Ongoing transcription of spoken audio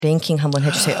랭킹 한번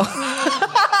해주세요.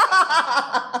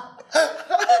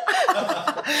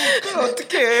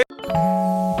 어떡해.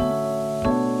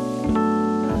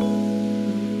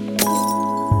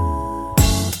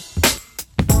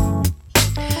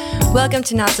 Welcome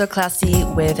to Not So Classy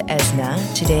with Esna.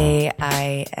 Today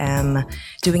I am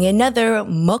doing another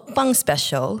mukbang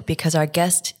special because our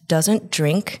guest doesn't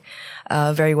drink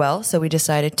very well, so we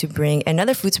decided to bring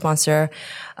another food sponsor.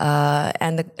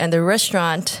 And the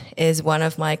restaurant is one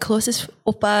of my closest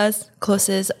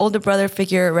older brother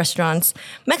figure restaurants,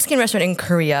 Mexican restaurant in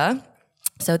Korea.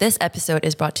 So this episode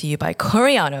is brought to you by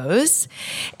Koreanos.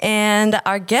 And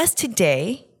our guest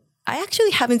today, I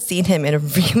actually haven't seen him in a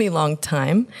really long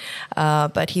time,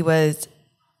 but he was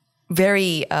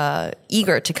very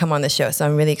eager to come on the show. So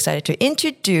I'm really excited to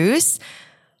introduce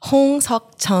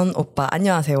홍석천 오빠.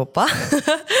 안녕하세요, 오빠.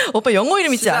 오빠 영어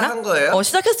이름 있지 않아? 시작한 거예요?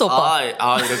 시작했어, 오빠.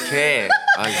 이렇게.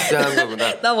 시작한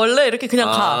거구나. 나 원래 이렇게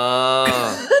그냥 가.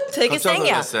 되게 깜짝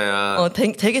쌩이야. 놀랐어요.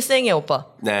 되게 쌩이야, 오빠.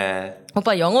 네.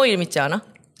 오빠 영어 이름 있지 않아?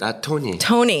 나 토니.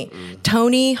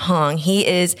 Tony Hong. He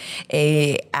is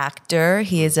a actor.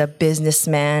 He is a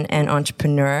businessman and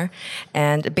entrepreneur,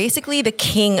 and basically the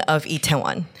king of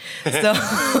Itaewon. So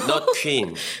Not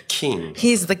queen, king.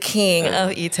 he's the king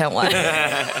of Itaewon.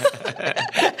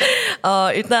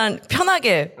 일단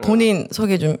편하게 본인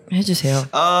소개 좀 해주세요.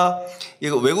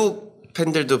 이거 외국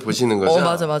팬들도 보시는 거죠?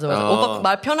 맞아. 오빠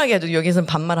말 편하게 해도 여기서는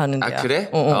반말 하는 데야. 그래?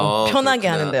 편하게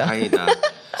그렇구나. 하는 데야. 다행이다.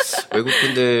 외국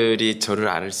분들이 저를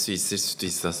알 수 있을 수도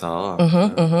있어서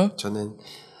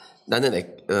나는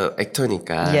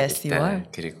액터니까 Yes, you are.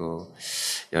 그리고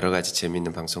여러 가지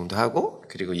재미있는 방송도 하고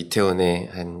그리고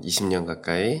이태원에 한 20년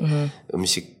가까이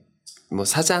음식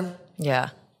사장?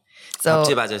 Yeah. So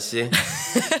밥집 아저씨?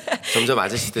 점점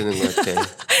아저씨 되는 것 같아.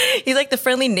 he's like the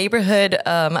friendly neighborhood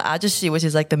아저씨, which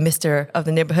is like the mister of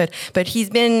the neighborhood. But he's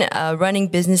been running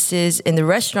businesses in the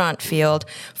restaurant field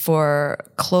for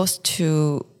close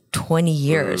to 20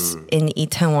 years in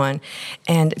Itaewon.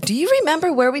 And do you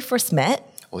remember where we first met?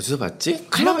 어디서 봤지?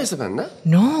 클럽에서 봤나?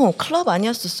 No, club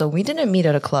아니었었어. We didn't meet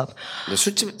at a club.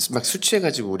 술집 막 술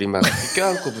취해가지고 우리 막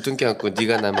껴안고 부둥 껴안고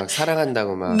네가 나 막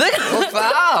사랑한다고 막 네?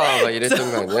 오빠 막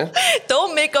이랬던 거 아니야?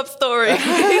 Don't make up stories.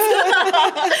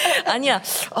 아니야.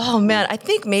 Oh man, I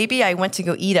think maybe I went to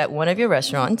go eat at one of your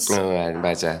restaurants.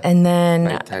 맞아. And then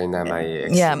마이타이나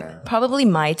마이 엑스나. yeah, probably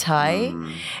Mai Tai.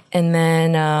 And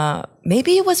then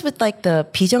maybe it was with like the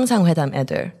비정상회담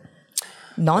애들.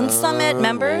 Non-summit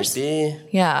members? Maybe.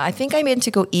 Yeah, I think I meant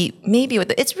to go eat maybe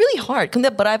with it's really hard.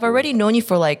 but I've already known you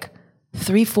for like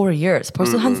 3-4 years.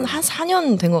 벌써 한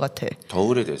 4년 된 것 같아. 더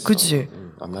오래됐어. 그치?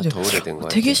 아마 더 오래된 거야.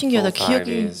 되게 신기하다.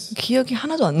 기억이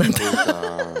하나도 안 난다.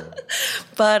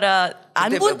 But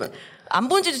안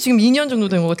본 지도 지금 2년 정도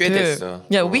된 것 같아. 꽤 됐어.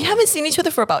 Yeah, we haven't seen each other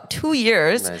for about 2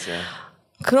 years. 맞아.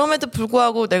 그럼에도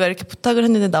불구하고 내가 이렇게 부탁을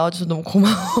했는데 나와줘서 너무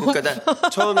고마워. 그러니까 나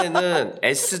처음에는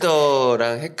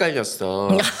에스더랑 헷갈렸어.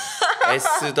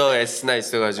 에스더 에스나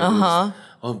있어가지고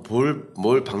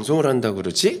뭘 방송을 한다고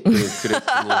그러지?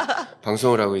 그랬더니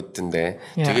방송을 하고 있던데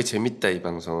되게 재밌다 이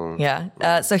방송. Yeah,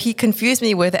 so he confused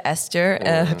me with Esther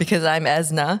because I'm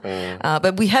Esna.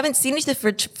 But we haven't seen each other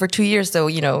for 2 years, so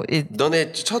you know.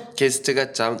 너네 첫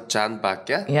게스트가 존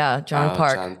박이야? Yeah, John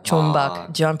Park.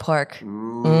 John Park.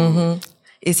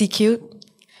 Is he cute?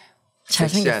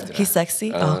 섹시하더라. He's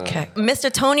sexy? Okay.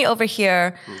 Mr. Tony over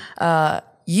here,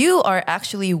 you are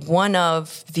actually one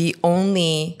of the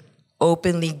only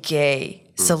openly gay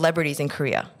celebrities in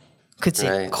Korea. 그치?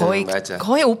 Right.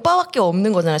 거의 오빠밖에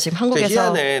없는 거잖아, 지금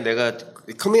한국에서. 희한해. 내가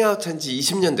커밍아웃 한 지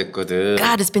 20년 됐거든.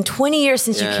 God, it's been 20 years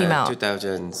since you came out.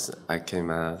 2000s I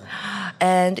came out.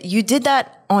 And you did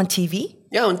that on TV?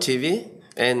 Yeah, on TV.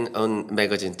 And on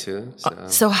magazine too.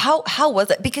 So how was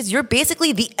it? Because you're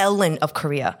basically the Ellen of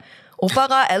Korea.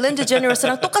 오빠가 엘렌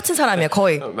디제네러스랑 똑같은 사람이야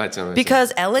거의. 맞아.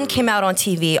 Because Ellen came out on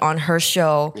TV on her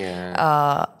show,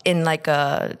 Yeah. In like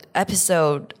a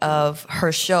episode of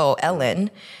her show,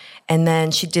 Ellen. And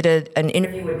then she did an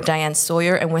interview with Diane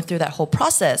Sawyer and went through that whole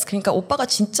process. 그러니까 오빠가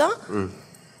진짜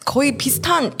거의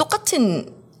비슷한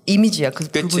똑같은 이미지야 그치.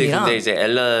 그분이랑. 근데 이제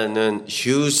앨런은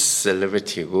huge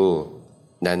celebrity고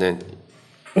나는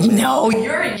No,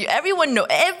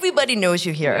 everybody knows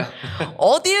you here.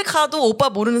 어딜 가도 오빠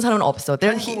모르는 사람은 없어.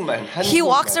 He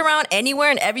walks around anywhere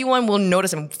and everyone will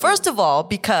notice him. First of all,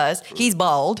 because he's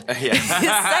bald.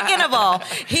 Second of all,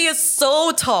 he is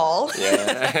so tall.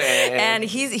 And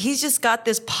he's just got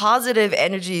this positive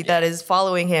energy that is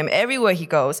following him everywhere he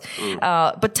goes.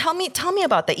 But tell me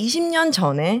about that. 20년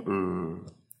전에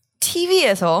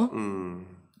TV에서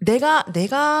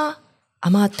내가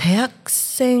아마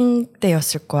대학생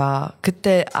때였을 거야.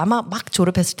 그때 아마 막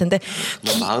졸업했을 텐데.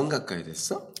 너 40 가까이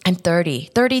됐어? I'm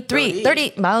 30, 33,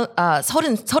 30,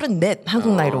 34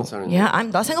 한국 나이로. 34. Yeah,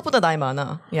 나 생각보다 나이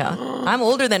많아. Yeah, I'm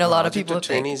older than a lot of people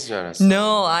think. 20s 줄 알았어.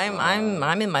 No,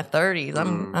 I'm in my 30s.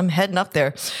 I'm heading up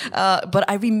there. But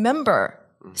I remember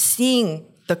seeing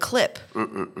the clip.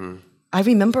 I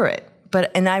remember it.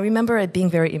 And I remember it being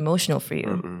very emotional for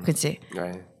you. 그치?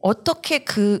 Right. 어떻게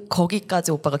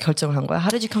거기까지 오빠가 결정을 한 거야? How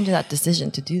did you come to that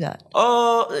decision to do that?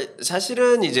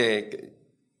 사실은 이제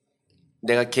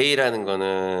내가 게이라는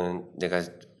거는 내가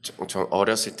좀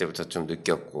어렸을 때부터 좀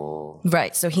느꼈고.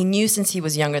 Right. So he knew since he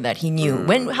was younger that he knew.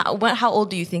 How old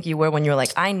do you think you were when you were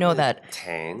like, I know that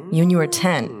 10. when you were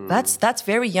 10? That's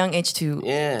very young age to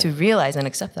realize and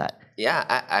accept that. Yeah,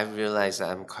 I realized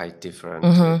I'm quite different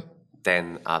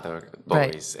than other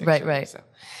boys. Right. So.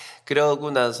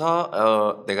 그러고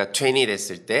나서 내가 20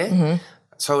 됐을 때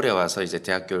서울에 와서 이제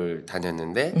대학교를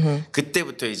다녔는데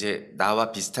그때부터 이제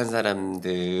나와 비슷한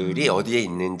사람들이 어디에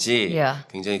있는지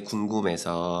굉장히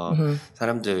궁금해서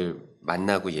사람들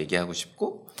만나고 얘기하고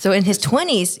싶고. So in his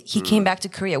 20s, he came back to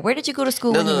Korea. Where did you go to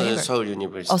school? No, Seoul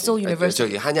University. Oh, Seoul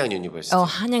University. 저기 한양 University. Oh,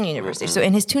 Hanyang University. So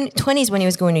in his 20s, when he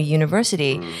was going to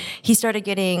university, he started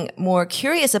getting more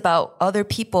curious about other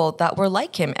people that were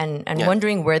like him and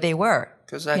wondering where they were.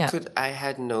 Because I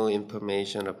had no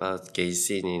information about gay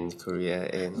scene in Korea,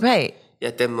 and right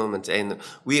at that moment, and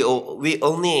we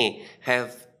only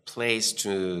have place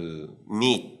to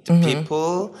meet the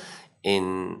people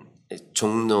in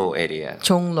Jongno area.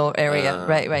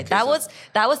 Right. That was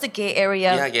the gay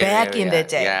area back in the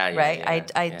day, right?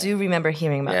 I do remember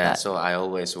hearing about that. So I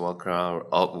always walk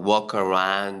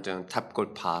around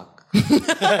Tapgol Park.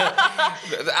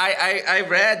 I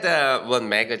read one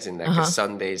magazine like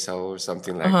Sunday Soul or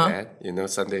something like that. You know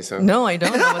Sunday Soul? No, I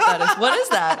don't know what that is. What is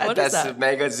that? That's a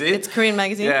magazine. It's Korean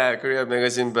magazine? Yeah, Korean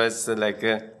magazine, but it's like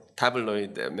a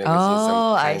tabloid magazine.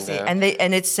 Oh, I see. And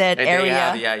it said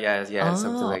area.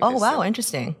 Something like that. Oh, this. wow,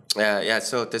 interesting. Yeah.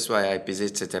 So that's why I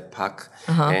visited the park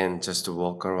and just to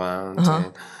walk around.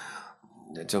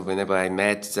 And so whenever I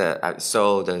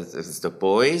saw the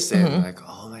boys, and I'm like,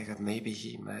 oh my God, maybe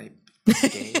he might be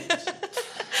gay.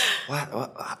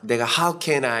 How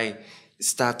can I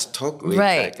start to talk with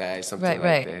that guy? Something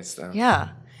like this. So. Yeah.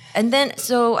 And then,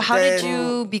 so how did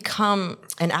you become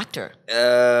an actor?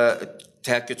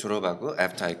 대학교 졸업하고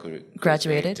after I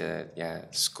graduated,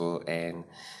 school, and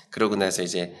그러고 나서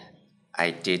이제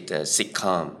I did a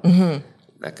sitcom,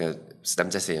 like a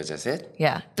남자셋 여자셋.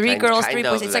 Yeah, three girls, three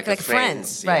boys. It's like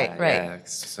friends. Right. Yeah.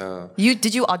 So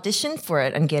did you audition for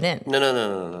it and get in?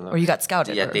 No. Or you got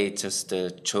scouted? Yeah, they just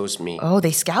chose me. Oh,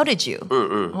 they scouted you.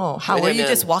 Oh, how were you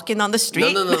just walking on the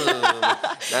street? No.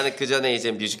 나는 그 전에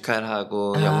이제 뮤지컬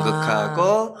하고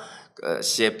연극하고.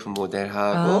 CF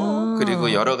모델하고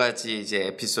그리고 여러 가지 이제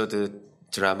에피소드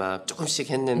드라마 조금씩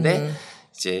했는데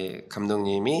이제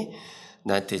감독님이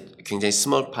나한테 굉장히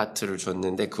스몰 파트를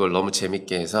줬는데 그걸 너무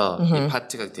재밌게 해서 이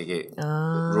파트가 되게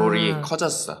롤이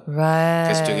커졌어.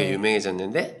 그래서 되게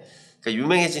유명해졌는데 그러니까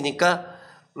유명해지니까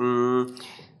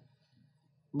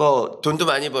뭐 돈도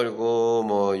많이 벌고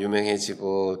뭐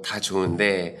유명해지고 다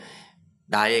좋은데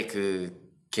나의 그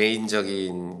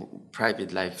개인적인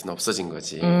private life는 없어진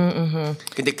거지.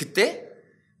 근데 그때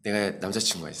내가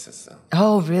남자친구가 있었어.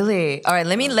 Oh, really? All right,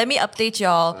 let me update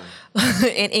y'all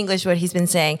in English what he's been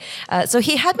saying. So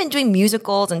he had been doing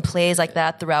musicals and plays like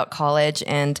that throughout college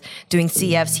and doing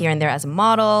CFs here and there as a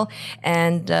model.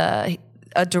 And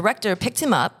a director picked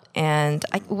him up. And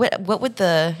what would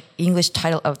the English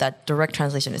title of that direct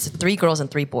translation? It's 3 girls and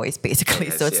 3 boys, basically.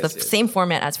 So it's the same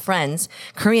format as Friends,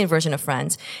 Korean version of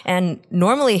Friends. And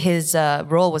normally his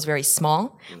role was very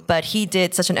small, but he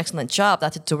did such an excellent job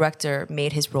that the director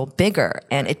made his role bigger.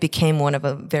 And it became one of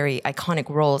a very iconic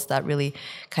roles that really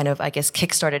kind of, I guess,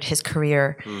 kickstarted his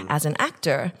career as an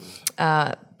actor.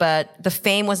 But the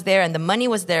fame was there and the money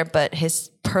was there, but his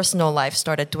personal life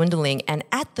started dwindling. And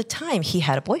at the time, he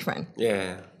had a boyfriend.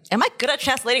 Yeah. Am I good at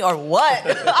translating or what?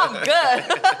 I'm good.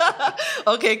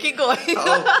 Okay, keep going.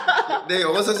 내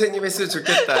영어 선생님 했으면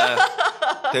좋겠다.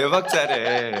 대박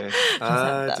잘해.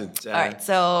 진짜. Alright,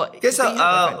 so 그래서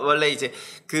원래 이제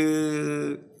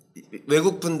그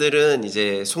외국 분들은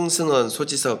이제 송승헌,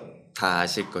 소지섭 다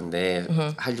아실 건데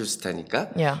한류 스타니까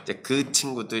이제 그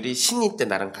친구들이 신인 때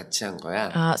나랑 같이 한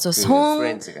거야. So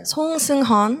그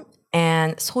송승헌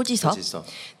and 소지섭,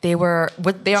 they were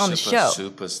on the show.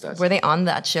 Superstars. Were they on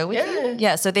that show with you?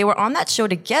 Yeah, so they were on that show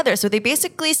together. So they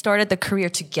basically started the career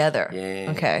together.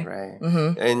 Yeah, okay. Right.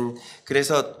 And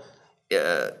그래서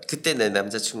그때 내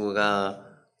남자친구가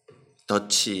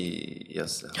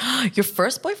더치였어. Your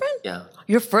first boyfriend? Yeah.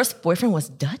 Your first boyfriend was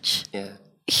Dutch? Yeah.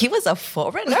 He was a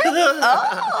foreigner?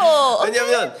 Oh.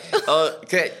 왜냐면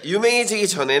그 유명해지기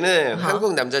전에는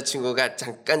한국 남자친구가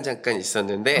잠깐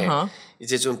있었는데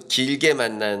이제 좀 길게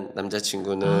만난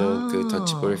남자친구는 그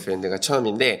더치 보이프렌드가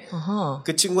처음인데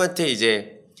그 친구한테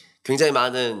이제 굉장히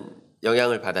많은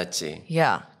영향을 받았지.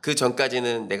 Yeah. 그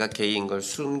전까지는 내가 게이인 걸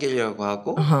숨기려고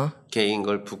하고 게이인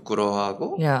걸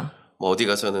부끄러워하고 Yeah. 뭐 어디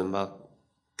가서는 막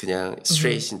그냥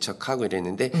스트레이트인 척하고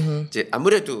이랬는데 이제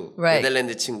아무래도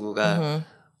네덜란드 친구가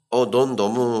넌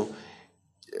너무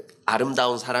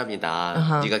아름다운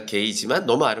사람이다. 네가 게이지만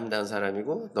너무 아름다운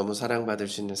사람이고 너무 사랑받을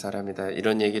수 있는 사람이다.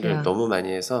 이런 얘기를 너무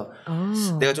많이 해서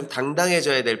내가 좀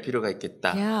당당해져야 될 필요가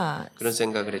있겠다. Yeah. 그런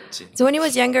생각을 했지. So when he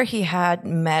was younger, he had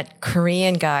met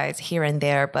Korean guys here and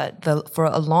there, but for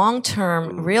a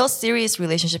long-term, real serious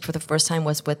relationship for the first time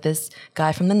was with this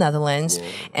guy from the Netherlands. Yeah.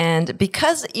 And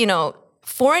because,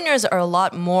 foreigners are a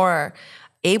lot more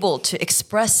able to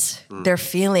express their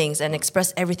feelings and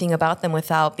express everything about them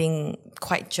without being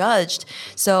quite judged.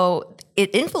 So it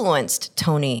influenced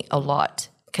Tony a lot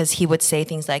because he would say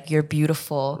things like, you're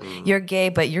beautiful, you're gay,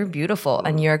 but you're beautiful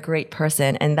and you're a great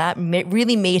person. And that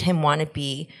really made him want to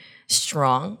be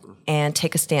strong and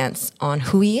take a stance on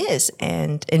who he is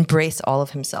and embrace all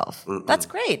of himself. That's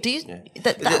great. Do you?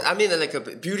 Yeah. I mean, like a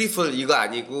beautiful 이거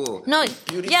아니고. No,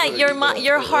 yeah,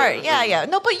 your heart. Yeah.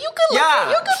 No, but you can look at.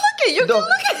 You can look at. You can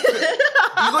look at.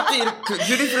 이것도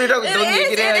beautiful이라고 넌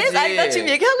얘기를 해야지. 아니, 나 지금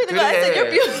얘기하고 있는 거 아니야?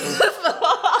 You're beautiful.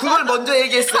 그걸 먼저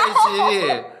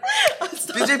얘기했어야지.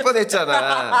 삐질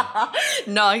뻔했잖아.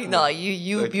 No,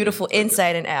 you beautiful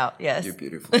inside and out. Yes. You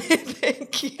beautiful.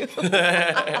 Thank you.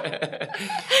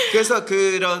 그래서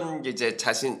그런 이제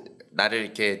나를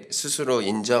이렇게 스스로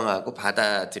인정하고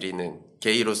받아들이는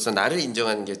게이로서 나를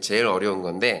인정하는 게 제일 어려운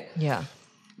건데. Yeah.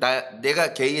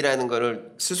 내가 게이라는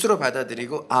거를 스스로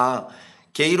받아들이고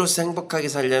게이로서 행복하게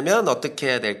살려면 어떻게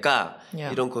해야 될까?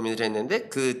 Yeah. 이런 고민을 했는데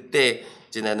그때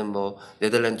이제 나는 뭐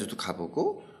네덜란드도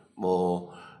가보고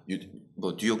뭐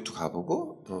뉴욕도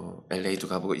가보고 LA도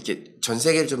가보고 이렇게 전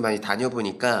세계를 좀 많이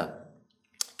다녀보니까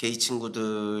게이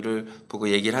친구들을 보고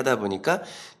얘기를 하다 보니까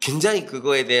굉장히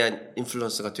그거에 대한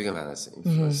인플루언스가 되게 많았어요.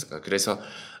 그래서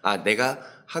내가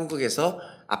한국에서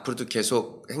앞으로도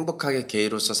계속 행복하게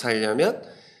게이로서 살려면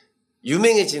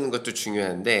유명해지는 것도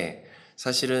중요한데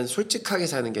사실은 솔직하게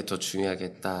사는 게 더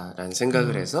중요하겠다라는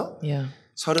생각을 해서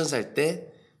 30살 때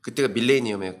그때가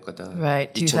밀레니엄이었거든.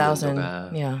 Right,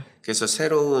 2000년도가. Yeah. 그래서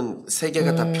새로운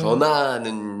세계가 다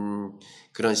변화하는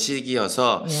그런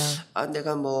시기여서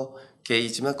내가 뭐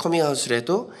게이지만 커밍아웃을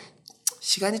해도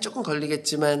시간이 조금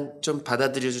걸리겠지만 좀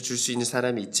받아들여줘 줄 수 있는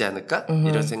사람이 있지 않을까?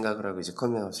 이런 생각을 하고 이제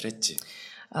커밍아웃을 했지.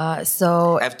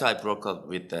 So after I broke up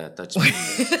with the Dutch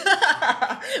people.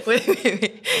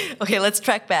 wait. Okay, let's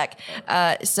track back.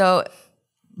 So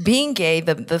being gay,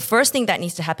 the first thing that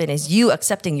needs to happen is you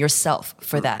accepting yourself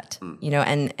for that,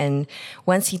 and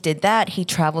once he did that, he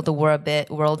traveled the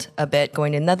world a bit,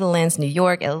 going to Netherlands, New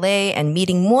York, LA, and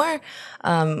meeting more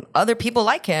other people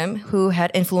like him who had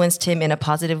influenced him in a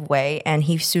positive way. And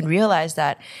he soon realized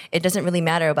that it doesn't really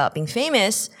matter about being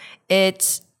famous.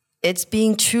 It's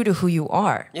being true to who you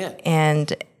are. Yeah.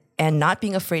 And not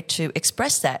being afraid to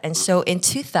express that. And so in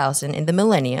 2000, in the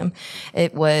millennium,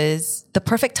 it was the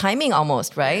perfect timing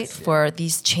almost, right? Yes, for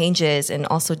these changes and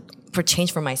also for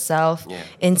change for myself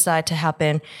inside to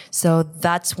happen. So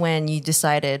that's when you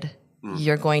decided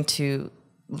you're going to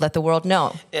let the world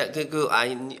know. Yeah,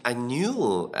 I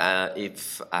knew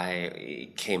if I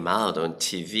came out on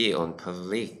TV, on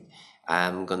public,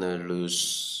 I'm going to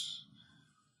lose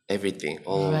everything,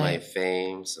 all my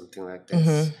fame, something like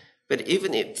this. But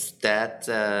even if that,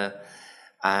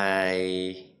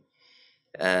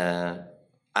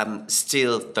 I'm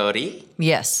still 30.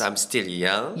 Yes. So I'm still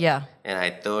young. Yeah. And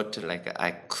I thought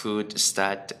I could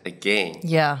start again.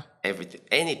 Yeah.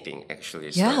 Anything actually.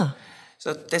 Yeah.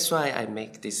 So that's why I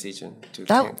make decision to.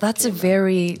 That's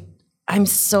I'm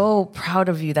so proud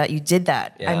of you that you did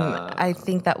that. Yeah. I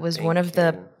think that was one of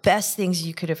the best things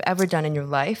you could have ever done in your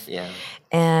life. Yeah.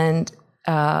 And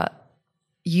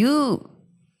you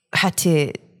had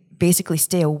to basically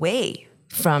stay away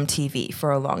from TV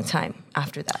for a long time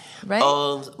after that, right?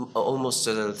 Almost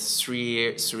 3.5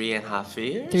 years.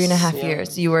 3.5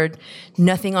 years. You were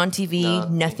nothing on TV,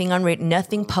 nothing on radio,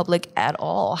 nothing public at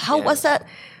all. How was that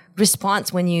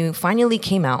response when you finally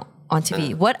came out on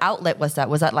TV? What outlet was that?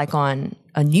 Was that like on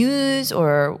a news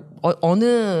or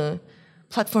어느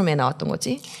플랫폼에 나왔던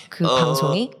거지? 그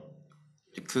방송이?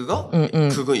 그거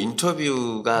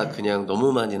인터뷰가 그냥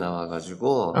너무 많이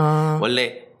나와가지고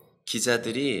원래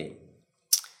기자들이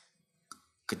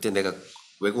그때 내가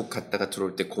외국 갔다가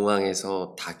들어올 때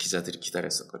공항에서 다 기자들이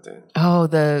기다렸었거든. Oh,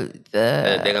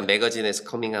 내가 매거진에서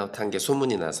커밍아웃 한 게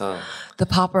소문이 나서 the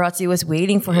paparazzi was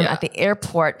waiting for him Yeah. at the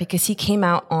airport because he came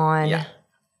out on Yeah.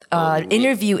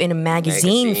 interview in a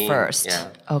magazine first. Yeah.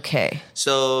 Okay.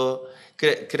 So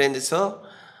그래서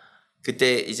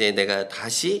그때 이제 내가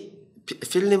다시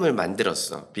필름을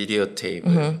만들었어. 비디오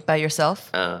테이프. By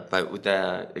yourself? with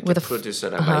a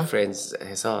producer랑 my friends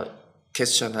해서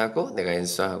퀘스천하고 내가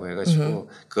앤서하고 해가지고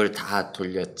그걸 다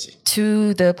돌렸지.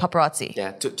 To the paparazzi.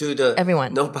 Yeah, to the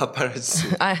Everyone. No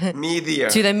paparazzi. Media.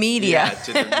 To the media. Yeah,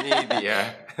 to the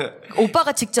media.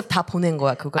 오빠가 직접 다 보낸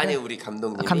거야, 그거를? 아니 우리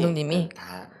감독님이. 감독님이?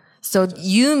 다. So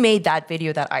you made that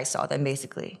video that I saw then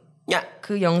basically. Yeah.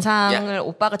 그 영상을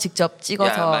오빠가 직접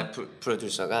찍어서. Yeah, my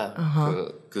프로듀서가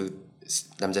그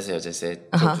남자세 여자세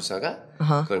프로듀서가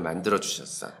그걸 만들어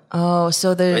주셨어. Oh,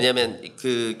 so the 왜냐면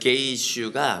그 게이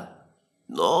이슈가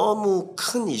너무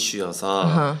큰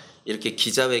이슈여서 이렇게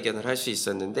기자회견을 할 수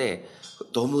있었는데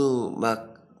너무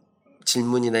막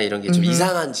질문이나 이런 게 좀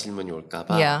이상한 질문이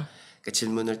올까봐 Yeah. 그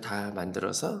질문을 다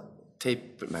만들어서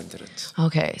테이프를 만들었지.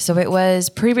 Okay, so it was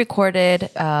pre-recorded.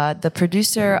 The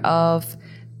producer of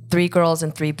Three Girls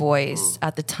and Three Boys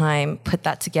at the time put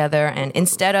that together, and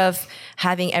instead of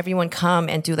having everyone come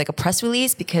and do like a press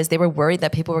release because they were worried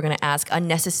that people were going to ask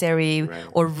unnecessary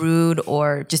or rude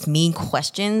or just mean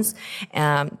questions,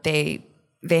 they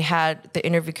had the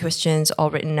interview questions all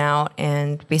written out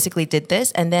and basically did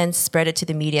this and then spread it to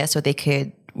the media so they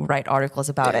could write articles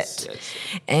about it. Yes.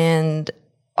 And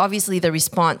obviously the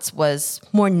response was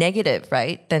more negative,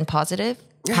 right, than positive.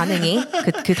 반응이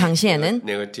그 당시에는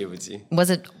네거티브지. was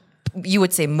it? You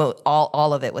would say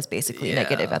all of it was basically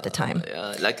negative at the time.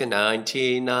 Yeah, like a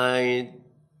 99%.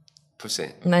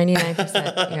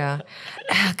 99%. Yeah.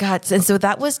 God. And so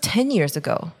that was 10 years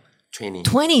ago.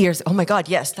 20 years. Oh my God.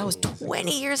 Yes, that was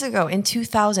 20 years ago in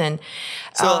 2000.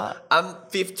 So I'm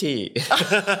 50.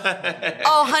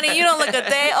 Oh, honey, you don't look a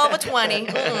day over 20.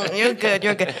 You're good.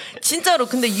 You're good. 진짜로,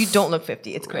 근데 you don't look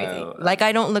 50. It's crazy. Wow. Like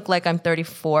I don't look like I'm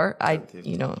 34.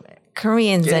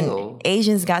 Koreans and old.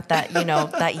 Asians got that,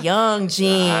 that young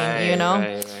gene, Right.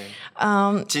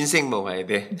 진생 먹어야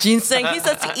돼. Ginseng. He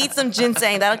says to eat some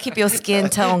ginseng. That'll keep your skin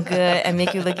tone good and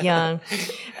make you look young.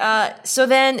 So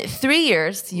then 3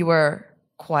 years you were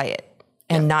quiet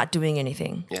and not doing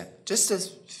anything. Yeah, just a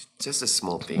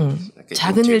small thing. Like an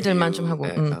작은 interview, 일들만 좀 하고.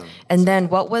 And then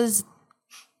what was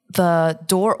the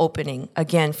door opening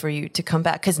again for you to come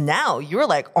back? Because now you're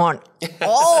like on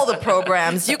all the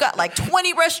programs. You got like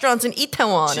 20 restaurants in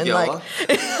Itaewon. And like,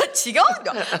 지겨워?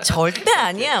 절대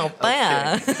아니야,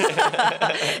 오빠야.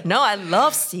 No, I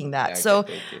love seeing that. So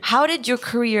how did your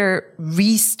career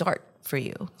restart for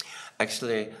you?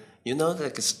 Actually,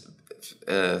 like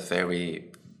a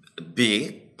very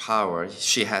big power.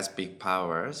 She has big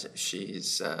powers.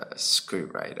 She's a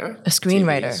screenwriter. A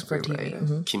screenwriter TV for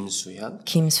TV. Kim Soo-hyun.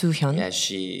 Kim Soo-hyun. Yeah,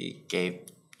 she gave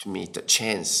to me the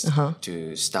chance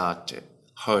to start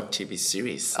her TV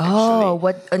series. Oh,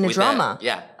 actually, in a with drama?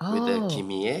 With the Kim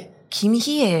Hee. Kim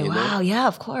Hee. Wow, yeah,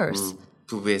 of course.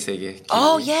 부부의 세계.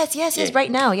 Oh, yes,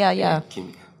 right now. Yeah.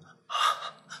 김.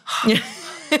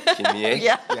 김희애.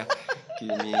 Yeah.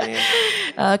 김희애.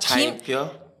 차인표.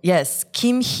 Yes,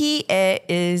 Kim Hee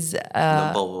is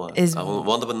number one.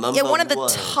 One of the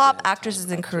top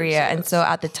actresses in Korea. And so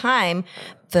at the time,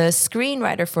 the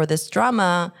screenwriter for this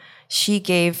drama, she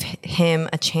gave him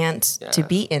a chance to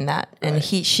be in that, and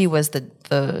she was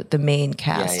the main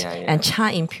cast. And Cha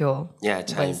In-pyo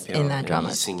was in that drama.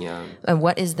 이승연. And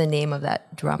what is the name of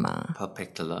that drama?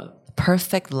 Perfect Love.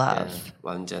 Perfect Love.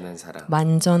 완전한 사랑.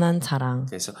 완전한 사랑.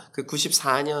 그래서 그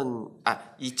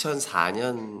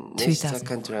 2004년에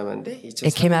시작한 드라마인데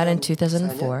It came out in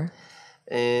 2004.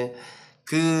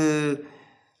 그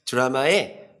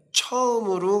드라마에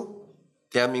처음으로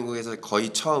대한민국에서 거의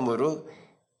처음으로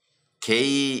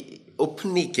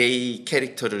오픈리 게이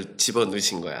캐릭터를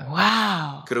집어넣으신 거야.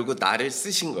 Wow. 그리고 나를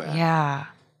쓰신 거야. Yeah.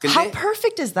 근데, How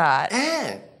perfect is that?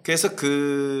 네. 그래서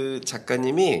그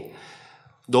작가님이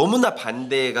너무나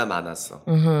반대가 많았어.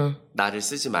 나를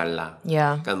쓰지 말라.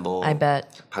 Yeah. 그러니까 뭐 I bet.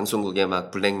 방송국에 막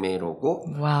블랙메일 오고,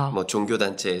 Wow. 뭐 종교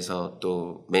단체에서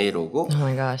또 메일 오고, Oh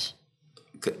my gosh.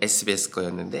 그 SBS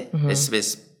거였는데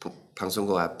SBS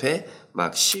방송국 앞에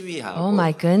막 시위하고. Oh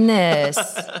my goodness.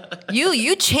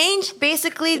 You changed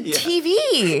basically TV.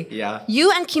 Yeah. You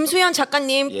and Kim Soo-hyun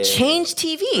작가님 changed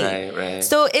TV. Right.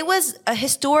 So it was a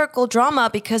historical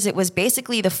drama because it was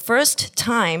basically the first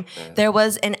time there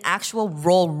was an actual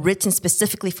role written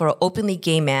specifically for an openly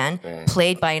gay man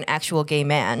played by an actual gay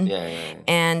man. Yeah.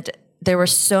 And there were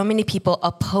so many people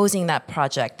opposing that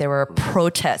project. There were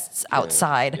protests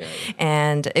outside,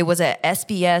 and it was a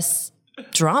SBS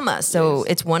drama. So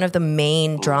it's one of the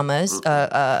main dramas,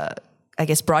 I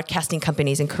guess, broadcasting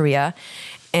companies in Korea.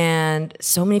 And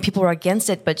so many people were against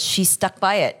it, but she stuck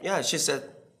by it. Yeah, she said,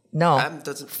 no,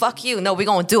 doesn't... fuck you. No, we're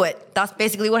going to do it. That's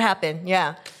basically what happened.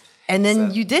 Yeah. And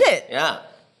then you did it. Yeah.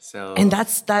 So... And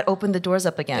that opened the doors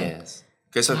up again. Yes.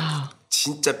 그래서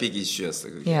진짜 빅 이슈였어,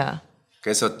 그게. Yeah.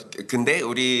 그래서 근데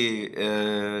우리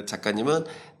작가님은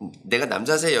내가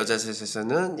남자세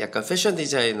여자셋에서는 약간 패션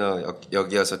디자이너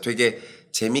역이어서 되게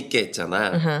재밌게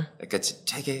했잖아. 그러니까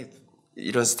되게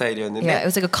이런 스타일이었는데. Yeah, it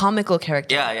was like a comical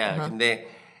character. Yeah. 근데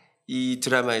이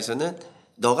드라마에서는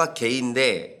너가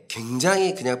게이인데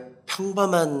굉장히 그냥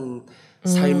평범한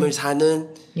삶을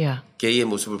사는 게이의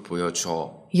모습을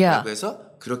보여줘. 라고 해서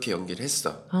그렇게 연기를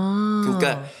했어.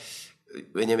 그러니까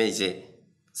왜냐면 이제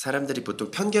사람들이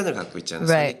보통 편견을 갖고 있잖아.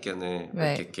 선입견을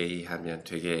이렇게 게이하면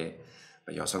되게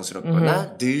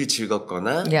여성스럽거나 늘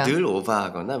즐겁거나 늘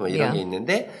오버하거나 뭐 이런 게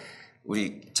있는데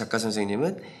우리 작가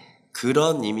선생님은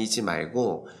그런 이미지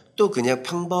말고 또 그냥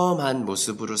평범한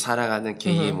모습으로 살아가는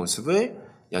게이의 모습을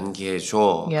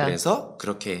연기해줘. 그래서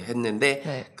그렇게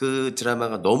했는데 그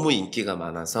드라마가 너무 인기가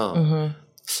많아서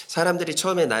사람들이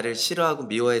처음에 나를 싫어하고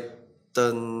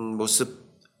미워했던 모습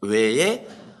외에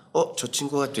저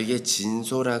친구가 되게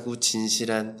진솔하고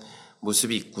진실한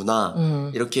모습이 있구나.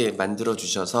 이렇게 만들어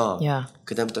주셔서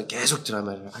그다음부터 계속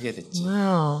드라마를 하게 됐지.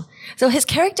 Wow. So his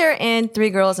character in Three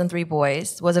Girls and Three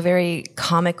Boys was a very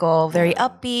comical, very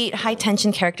upbeat, high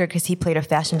tension character because he played a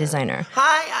fashion designer.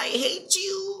 Hi, I hate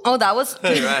you. Oh, that was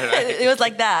right. It was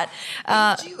like that.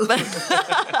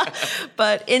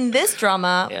 But in this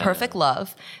drama, Perfect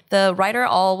Love, the writer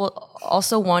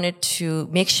also wanted to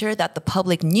make sure that the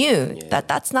public knew that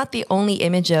that's not the only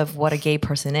image of what a gay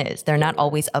person is. They're not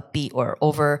always upbeat or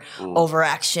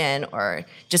overaction or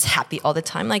just happy all the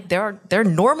time. Like they're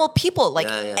normal people like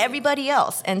everybody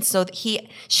else. And so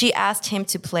she asked him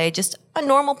to play just a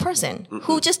normal person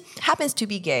who just happens to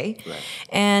be gay. Right.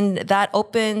 And that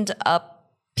opened up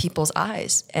people's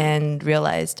eyes and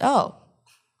realized, oh,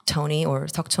 Tony or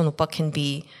Seokchon oppa can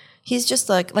be, he's just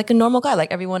like a normal guy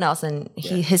like everyone else. And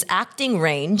his acting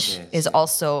range is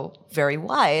also very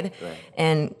wide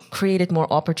and created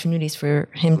more opportunities for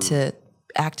him to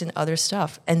act in other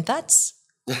stuff. And that's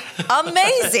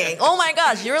amazing. Oh my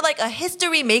gosh, you're like a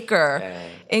history maker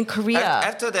in Korea.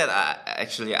 After that,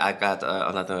 I got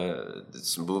another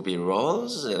movie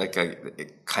roles, like a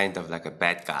kind of like a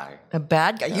bad guy. A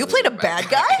bad guy? You played a bad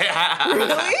guy?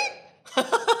 Really?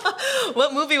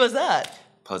 What movie was that?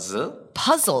 Puzzle.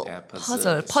 Yeah,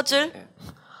 Puzzle? Yeah.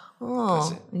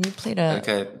 Oh, and you played a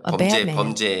범죄, bad man.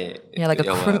 범죄 Yeah, like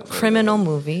a criminal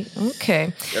movie.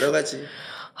 Okay. 여러 가지.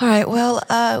 All right. Well,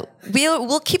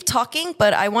 we'll keep talking,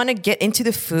 but I want to get into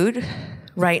the food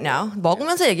right now.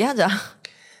 먹으면서 얘기하자.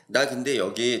 나 근데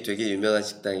여기 되게 유명한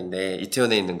식당인데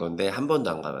이태원에 있는 건데 한 번도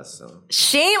안 가봤어.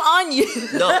 Shame on you.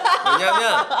 No,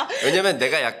 왜냐면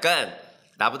내가 약간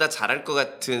나보다 잘할 것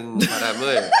같은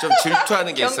사람을 좀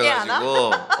질투하는 게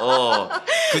있어가지고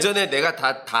그 전에 내가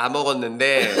다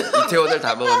먹었는데 이태원을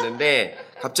다 먹었는데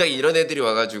갑자기 이런 애들이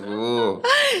와가지고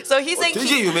so he's saying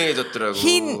되게 유명해졌더라고.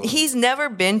 He's never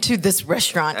been to this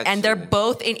restaurant. Actually. And they're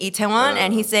both in Itaewon.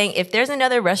 And he's saying if there's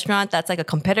another restaurant that's like a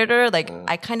competitor, like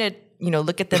I kind of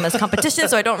look at them as competition,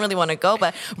 so I don't really want to go.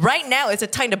 But right now, it's a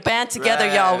time to band together,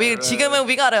 y'all. 지금은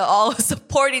we gotta all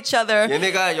support each other.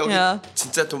 얘네가 여기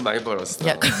진짜 돈 많이 벌었어.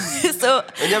 Yeah. So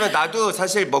왜냐면 나도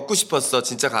사실 먹고 싶었어.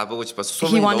 진짜 가보고 싶었어.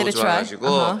 소문이 너무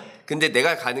좋아가지고. 근데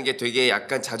내가 가는 게 되게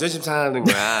약간 자존심 상하는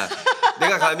거야.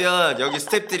 내가 가면 여기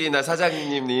스태프들이나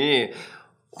사장님이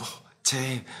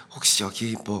쟤 혹시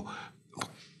여기 뭐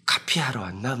카피하러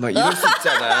왔나? 막 이럴 수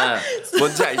있잖아.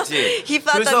 뭔지 알지?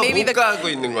 그래서 못 가고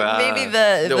있는 거야. Maybe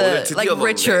the like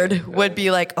Richard would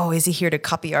be like, oh, is he here to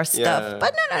copy our stuff?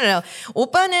 But no.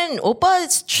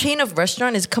 오빠's chain of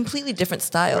restaurant is completely different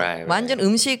style. Right. 완전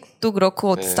음식도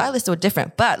그렇고 style is so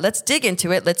different. But let's dig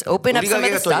into it. Let's open up some of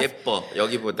the stuff. 우리 가게가 더 예뻐.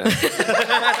 여기보다.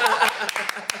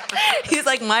 He's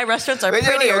like, my restaurants are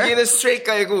왜냐면 prettier. 여기는 스트레이트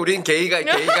가게고 우린 게이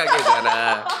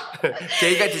가게잖아.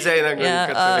 게이가 디자인한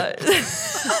거니까.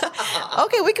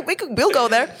 Okay, we'll go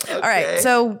there. Okay. All right.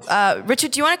 So,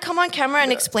 Richard, do you want to come on camera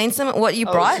and explain what you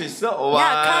brought?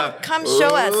 Yeah, come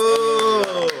show us.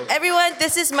 Everyone,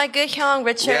 this is my good hyung,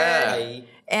 Richard. Yeah.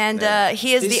 And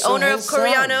he is He's the owner so of handsome.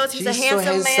 Koreanos. He's a He's so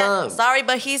handsome man. handsome. Sorry,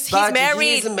 but he's But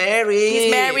married. He's married. He's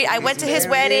married. I went to his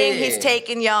wedding. He's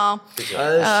taken, y'all.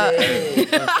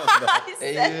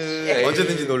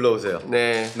 언제든지 놀러 오세요.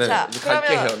 네. 자,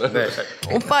 그러면 네.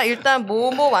 오빠 일단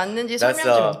뭐 왔는지 설명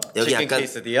좀. 여기 chicken 약간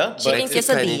quesadilla. Chicken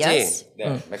quesadillas.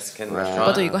 네, Mexican Wow.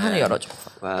 restaurant. 오빠도 이거 하나 열어줘.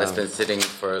 That's been sitting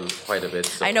for quite a bit.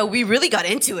 So I know we really got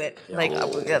into it. Like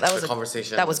that was the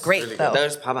conversation that was was great really though. 나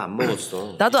그래서 밥 안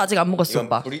먹었어. 나도 아직 안 먹었어 이건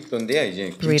오빠. 브리또인데요. 이제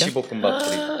Burrito? 김치볶음밥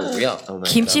브리또고요.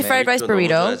 김치 fried rice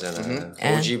burrito.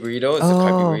 And 오지 브리또,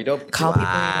 갈비 브리또. 갈비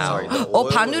Sorry, the 어, oil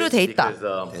반으로 is 돼 있다.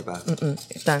 because, 대박.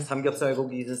 일단 삼겹살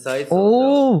고기 is inside.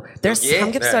 오, there's 여기에?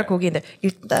 삼겹살 네. 고기인데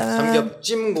일단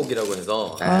삼겹찜 고기라고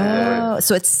해서.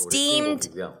 so it's steamed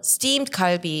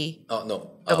갈비. Oh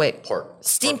no. Oh wait, pork.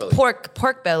 steamed belly.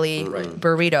 pork belly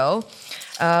burrito.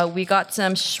 We got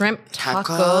some shrimp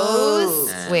tacos.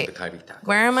 And Wait, the 갈비 taco.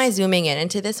 where am I zooming in?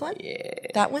 Into this one?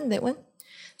 That one? That one?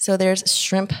 So there's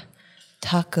shrimp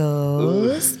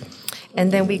tacos.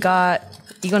 And then we got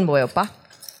이건 뭐예요, 오빠?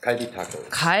 갈비 taco.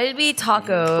 갈비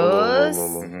tacos.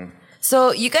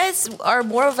 So you guys are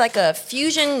more of like a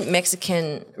fusion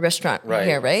Mexican restaurant Right.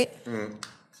 here, right?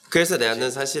 그래서 나는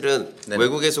사실은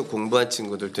외국에서 공부한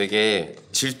친구들 되게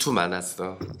질투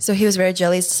많았어. So he was very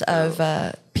jealous of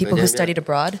people who 왜냐면 studied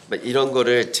abroad 막 이런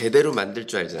거를 제대로 만들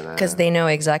줄 알잖아. because they know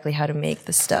exactly how to make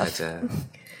the stuff. 맞아.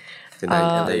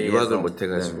 나 유학을 못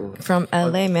해가지고. From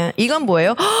LA, man. 이건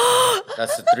뭐예요?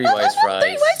 That's the three wise fries.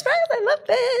 Three wise fries. I love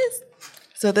this.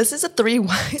 So this is a three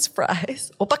wise fries.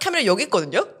 오빠 카메라 여기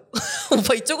있거든요.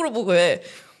 오빠 이쪽으로 보고 해.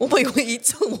 오빠 여기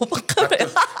이쪽 오빠 카메라.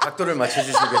 각도를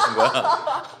맞춰주시고 계신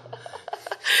거야.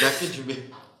 napkin 준비.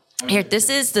 Here, this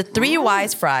is the three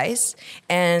wise fries,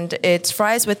 and it's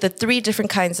fries with the three different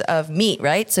kinds of meat,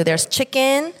 right? So there's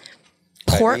chicken,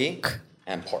 pork, 갈비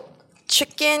and pork.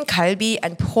 chicken, galbi,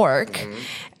 and pork.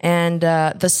 And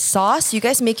the sauce, you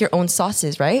guys make your own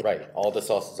sauces, right? Right. All the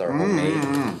sauces are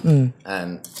homemade.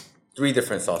 And three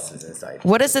different sauces inside.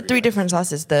 What is the three different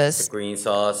sauces? The Green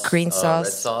sauce, Green sauce.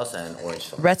 red sauce, and orange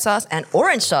sauce. red sauce and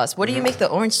orange sauce. What do you make the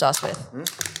orange sauce with?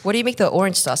 What do you make the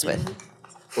orange sauce with?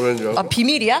 오렌지라고?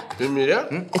 비밀이야? 비밀이야?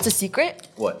 It's a secret?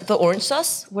 What? The orange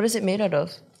sauce? What is it made out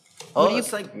of? Oh,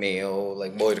 it's like mayo,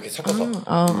 like 뭐 이렇게 섞어서.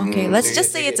 Oh, okay. Let's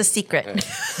just say it's a secret. Let's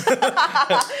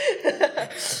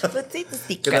say it's a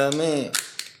secret. 그다음에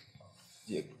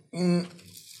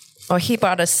Oh, he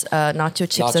brought us nacho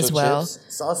chips as well.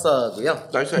 salsa고요.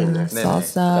 쌀쌀 있네. 네네.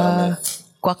 Salsa,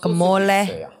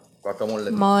 guacamole,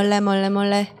 guacamole.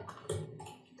 mole.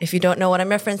 If you don't know what I'm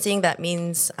referencing, that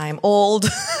means I'm old.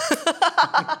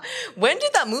 When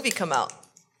did that movie come out?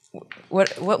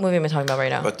 What movie am I talking about right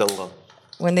now? 어떤 거?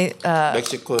 When they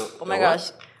멕시코. oh my 영화?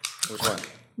 gosh. Which one?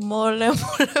 Mole.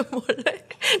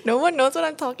 No one knows what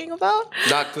I'm talking about.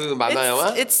 나 그 만화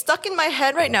영화? It's stuck in my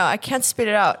head right now. I can't spit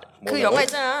it out. 그 뭐라고? 영화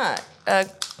있잖아.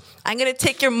 I'm gonna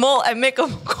take your mole and make a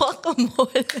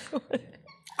guacamole.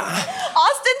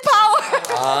 Austin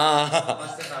Powers.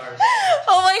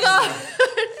 Oh my god.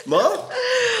 뭐?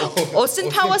 Austin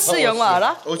Powers 영화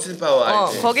알아? 오스틴 파워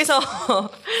알지? 거기서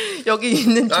여기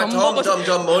있는 전복을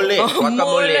점점 멀리.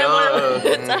 몰래.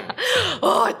 guacamole.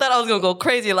 Oh, I thought I was gonna go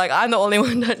crazy. Like I'm the only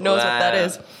one that knows what that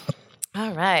is.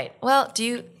 All right. Well, do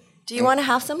you want to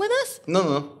have some with us?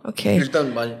 No. Okay.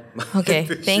 일단 많이. Okay,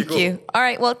 thank 드시고. you. All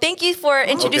right, well, thank you for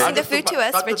introducing the food to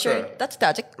us, 따뜻해. Richard. That's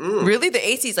magic. Really, the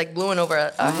AC is like blowing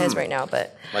over our heads right now,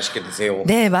 but 맛있게 드세요.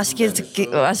 네,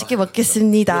 맛있게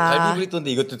먹겠습니다. 갈비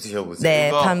브리또인데 이것도 드셔보세요. 네,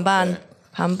 이거,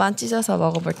 반반 찢어서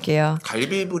먹어볼게요.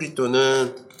 갈비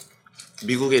브리또는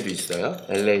미국에도 있어요?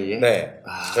 LA에? 네.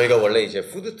 저희가 원래 이제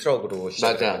푸드 트럭으로 맞아.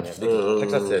 시작했거든요.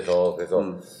 텍사스에서.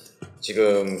 그래서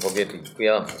지금 거기에도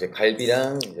있고요. 이제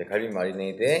갈비랑 이제 갈비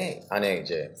마리네이드에 안에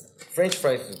이제 프렌치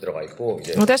프라이스 들어가 있고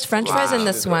이제 Oh, there's French fries in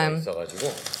this 들어가 one.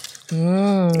 있어가지고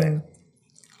네.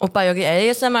 오빠 여기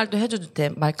ASMR도 해줘도 돼.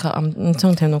 마이크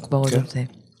엄청 대놓고 먹어도 돼.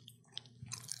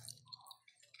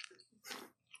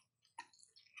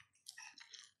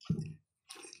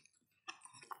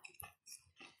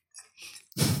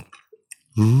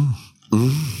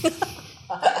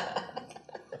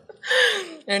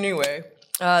 Anyway,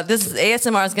 this is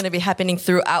ASMR is going to be happening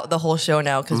throughout the whole show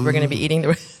now because we're going to be eating the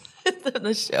rest of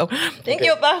the show. Thank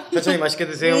you, 오빠. 천천히 맛있게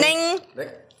드세요. 넹. 네.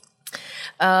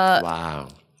 와우.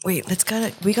 Wait,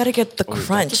 we gotta get the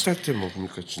crunch. 따뜻할 때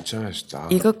먹으니까 진짜 맛있다.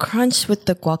 이거 crunch with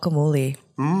the guacamole.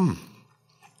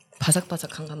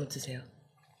 바삭바삭한 거 한번 드세요.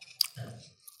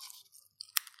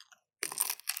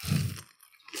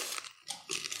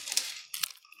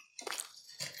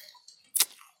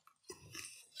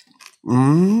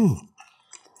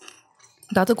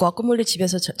 나도 guacamole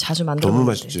집에서 자주 만들어 너무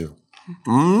먹는데. 맛있지?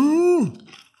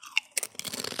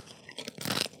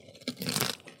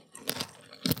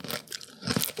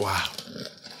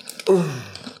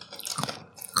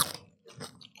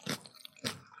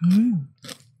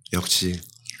 역시.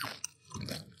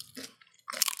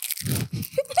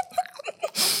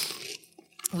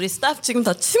 우리 스타프 지금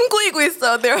다 침 고이고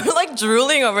있어. They're like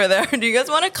drooling over there. Do you guys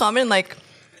want to come and like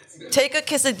take a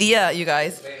quesadilla, you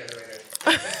guys?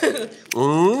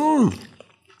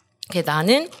 Okay,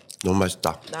 나는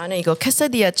이거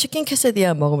quesadilla, chicken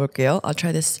quesadilla 먹어볼게요. I'll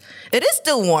try this. It is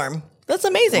still warm. That's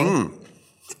amazing.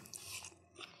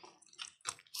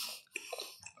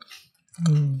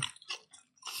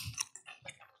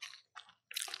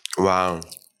 Wow.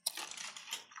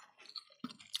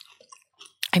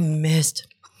 I missed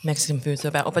Mexican food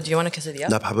so bad. Opa, do you want a quesadilla?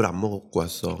 나 밥을 안 먹고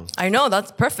왔어. I know,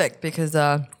 that's perfect because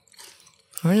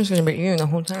we're just going to be eating the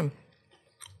whole time.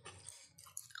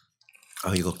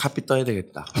 아, 이거 카피 떠야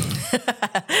되겠다.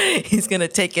 He's going to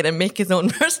take it and make his own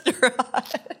restaurant.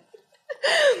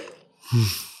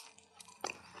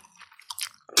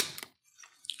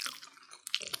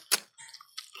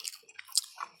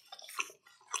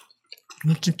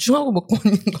 집중하고 먹고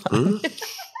있는 거 아니야?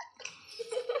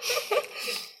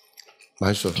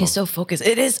 맛있어서. He's so focused.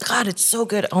 It is. God, it's so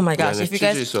good. Oh my gosh. 안에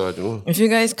치즈 있어가지고. If you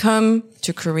guys come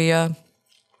to Korea,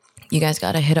 you guys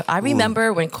gotta hit up. I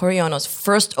remember when Koreanos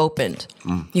first opened.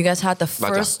 You guys had the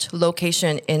first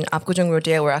location in Apgujeong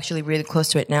Rodeo. We're actually really close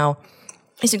to it now.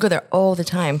 I used to go there all the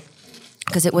time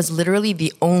because it was literally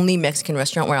the only Mexican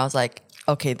restaurant where I was like,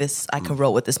 okay, I can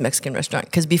roll with this Mexican restaurant.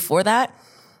 Because before that,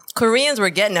 Koreans were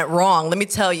getting it wrong, let me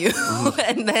tell you.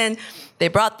 And then they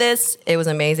brought this. It was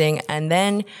amazing. And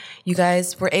then you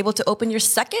guys were able to open your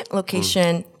second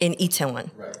location in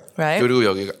Itaewon, right? 그리고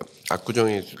여기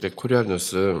압구정에 코리아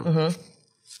뉴스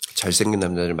잘생긴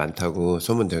남자들 많다고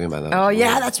소문 되게 많아. Oh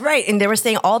yeah, that's right. And they were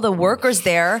saying all the workers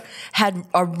there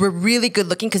were really good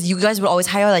looking because you guys would always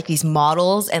hire like these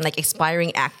models and like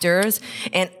aspiring actors.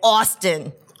 And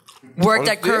Austin worked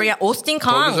at Korea. Austin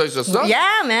Kang. 거기서 있었어?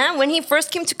 Yeah, man. When he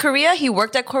first came to Korea, he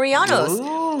worked at Koreanos.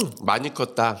 많이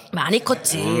컸다. 많이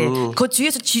컸지. 그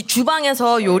뒤에서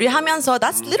주방에서 요리하면서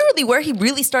that's literally where he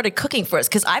really started cooking for us.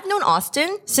 Because I've known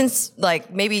Austin since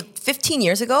like maybe 15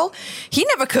 years ago. He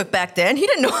never cooked back then. He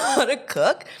didn't know how to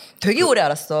cook. 되게 오래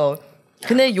알았어.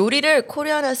 근데 요리를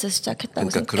코리아에서 시작했다고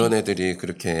그러니까 생각해. 그런 애들이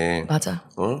그렇게 맞아.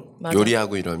 맞아.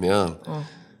 요리하고 이러면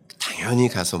당연히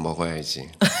가서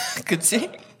먹어야지. 그치?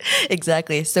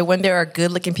 Exactly. So when there are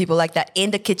good-looking people like that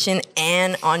in the kitchen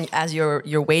and on as your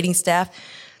waiting staff,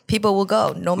 people will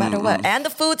go no matter what. And the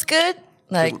food's good.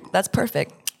 Like that's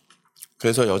perfect.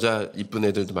 그래서 여자 이쁜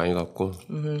애들도 많이 갔고.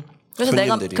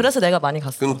 그래서 내가 많이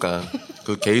갔어. 그러니까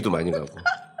그 게이도 많이 가고.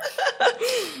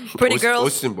 Pretty girls.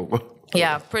 오스틴 보고.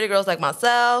 Yeah, pretty girls like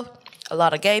myself. A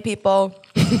lot of gay people.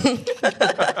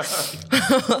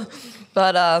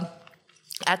 But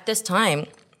at this time,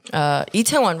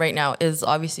 Itaewon right now is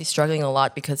obviously struggling a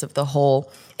lot because of the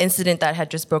whole incident that had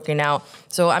just broken out.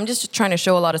 So I'm just trying to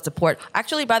show a lot of support.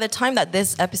 Actually, by the time that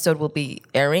this episode will be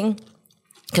airing,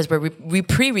 because we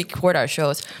pre-record our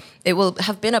shows, it will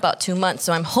have been about 2 months.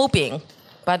 So I'm hoping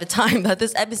by the time that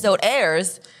this episode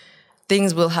airs,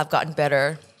 things will have gotten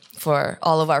better for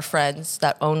all of our friends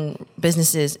that own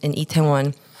businesses in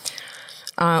Itaewon.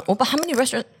 오빠, how many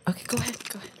restaurants? Okay, go ahead.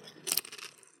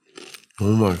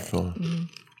 너무 맛있어.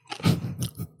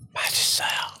 맛있어요.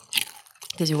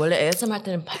 그치, 원래 ASMR 할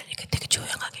때는 이렇게 되게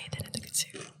조용하게 해야 되는데, 그치?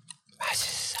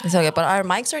 맛있어. It's okay, but our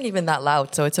mics aren't even that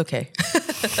loud, so it's okay.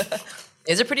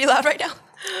 Is it pretty loud right now?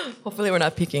 Hopefully we're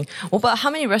not peaking. 오빠,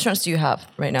 how many restaurants do you have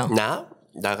right now? Now?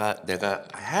 내가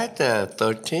I had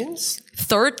 13.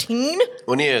 13?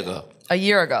 1 year ago. A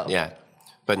year ago. Yeah.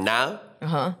 But now?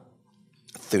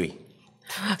 3.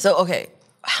 So, okay,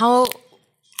 how...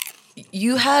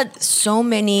 You had so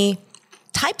many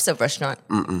types of restaurant.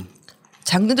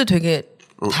 장르도 되게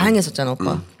다양했었잖아,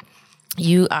 오빠.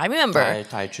 I remember.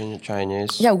 Thai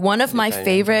Chinese. Yeah, one of my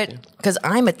favorite, because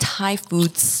I'm a Thai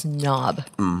food snob.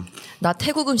 나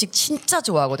태국 음식 진짜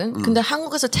좋아하거든. 근데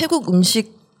한국에서 태국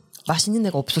음식 맛있는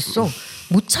데가 없었어.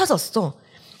 못 찾았어.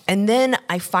 And then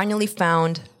I finally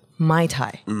found my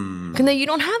Thai. 근데 you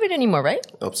don't have it anymore, right?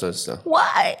 없었어.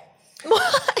 Why?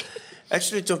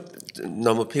 Actually 좀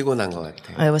너무 피곤한 것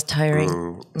같아. It was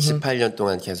tiring. 18년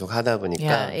동안 계속 하다 보니까.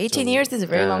 Yeah, 18 years is a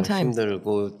very long time.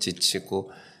 힘들고 지치고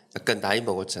약간 나이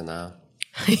먹었잖아.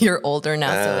 You're older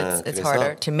now, so it's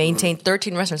harder to maintain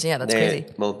 13 restaurants. Yeah, that's crazy.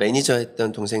 뭐 매니저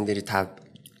했던 동생들이 다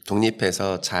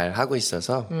독립해서 잘 하고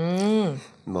있어서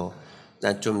뭐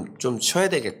난 좀 쉬어야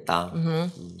되겠다.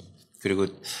 그리고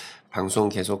방송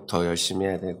계속 더 열심히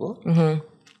해야 되고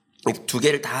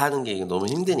 2개를 다 하는 게 너무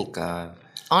힘드니까.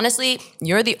 Honestly,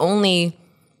 you're the only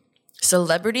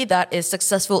celebrity that is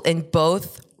successful in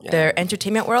both their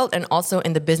entertainment world and also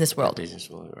in the business world. Business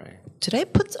world, right? Did I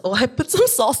put? Oh, I put some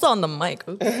salsa on the mic.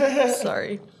 Oops.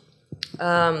 Sorry.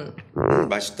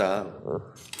 맛있다.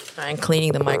 I'm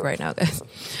cleaning the mic right now, guys.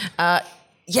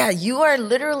 Yeah, you are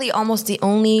literally almost the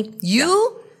only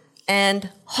you and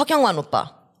허경환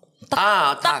오빠.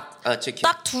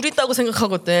 딱 둘 있다고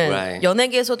생각하거든. Right.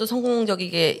 연예계에서도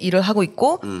성공적이게 일을 하고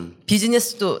있고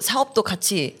비즈니스도 사업도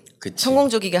같이 그치.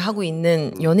 성공적이게 하고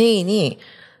있는 연예인이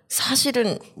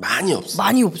사실은 많이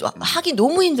없어. 하기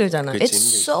너무 힘들잖아. 그치,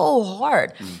 It's so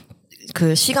hard.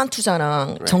 그 시간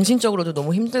투자랑 정신적으로도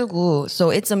너무 힘들고. So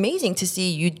it's amazing to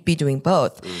see you be doing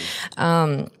both.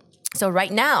 So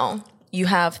right now you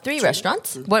have 3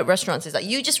 restaurants. What restaurants is that?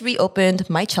 You just reopened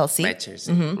My Chelsea. My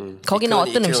Chelsea. 거기는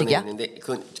어떤 음식이야? 있는데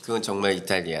그건 정말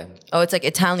이탈리안. Oh, it's like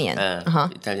Italian.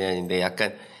 이탈리안인데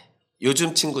약간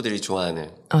요즘 친구들이 좋아하는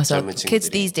So 젊은 친구들이. kids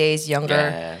these days,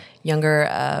 younger.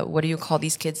 What do you call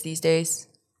these kids these days?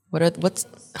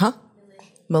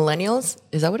 Millennials?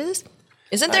 Is that what it is?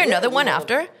 Isn't there another one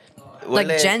after? Like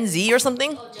원래- Gen Z or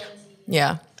something?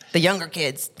 Yeah, the younger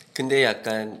kids. 근데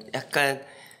약간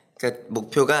그러니까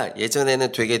목표가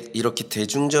예전에는 되게 이렇게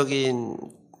대중적인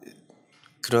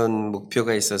그런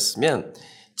목표가 있었으면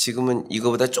지금은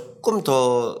이거보다 조금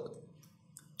더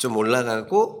좀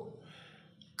올라가고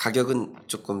가격은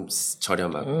조금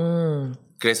저렴하고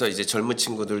그래서 이제 젊은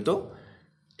친구들도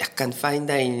약간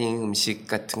파인다이닝 음식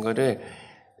같은 거를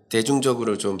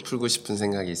대중적으로 좀 풀고 싶은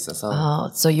생각이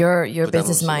있어서 So your 부담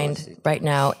business 없이 mind 먹을 수 있게. right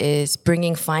now is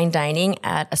bringing fine dining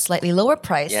at a slightly lower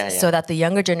price, Yeah, yeah. so that the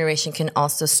younger generation can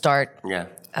also start yeah.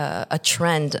 a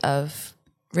trend of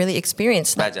really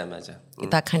experience that, 맞아.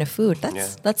 that kind of food. Yeah.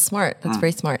 That's smart. That's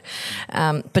very smart.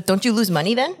 But don't you lose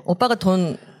money then? 오빠가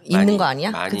돈 있는 거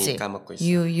아니야? 많이 그치? 까먹고 있어.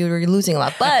 You're losing a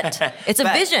lot, but it's a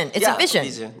But, vision. It's yeah, a vision.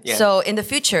 yeah. So in the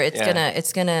future, it's Yeah.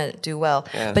 gonna do well.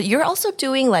 Yeah. But you're also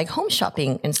doing like home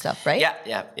shopping and stuff, right?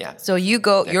 Yeah. So you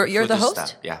go. You're the food host.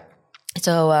 stuff, Yeah.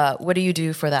 So what do you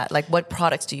do for that? Like what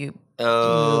products do you?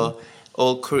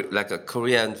 all like a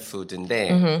Korean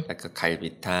food인데, like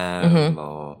갈비탕,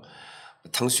 뭐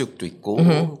탕수육도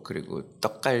있고, 그리고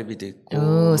떡갈비도 있고.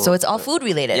 Ooh, so it's all food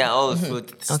related. Yeah, all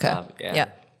food stuff. Yeah. Yeah.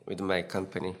 With my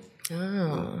company.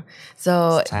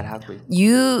 So 잘 하고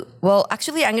있고.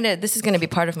 actually, this is gonna be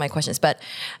part of my questions, but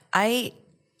I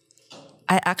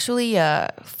actually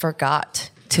forgot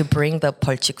to bring the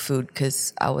벌칙 food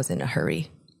because I was in a hurry.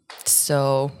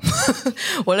 So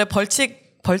원래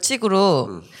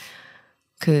벌칙으로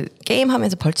그 게임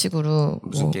하면서 벌칙으로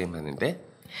무슨 게임 하는데?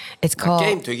 It's called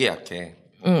게임 되게 약해.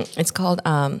 It's called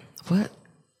what?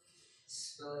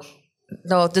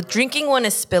 No, the drinking one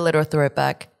is spill it or throw it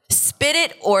back. Spit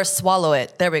it or swallow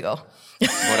it. There we go.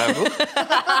 뭐라고?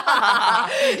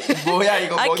 뭐야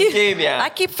이거 뭔 게임이야? I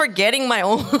keep forgetting my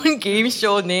own game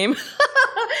show name.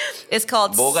 It's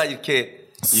called 뭐가 이렇게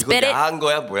이거 Spit it. 야한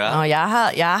거야 뭐야?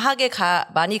 야하게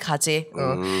많이 가지.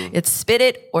 It's spit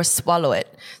it or swallow it.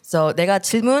 So 내가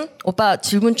오빠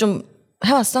질문 좀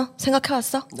해왔어?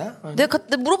 생각해왔어? 나? 아니. 내가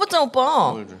그때 물어봤잖아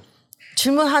오빠. 뭘.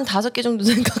 질문 한 5개 정도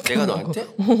생각해. 내가 너한테?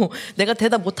 내가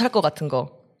대답 못할 것 같은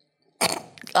거.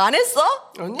 안 했어?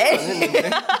 아니 안 했는데.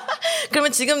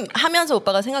 그러면 지금 하면서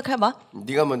오빠가 생각해봐.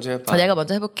 네가 먼저 해봐. 내가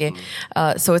먼저 해볼게.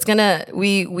 So it's gonna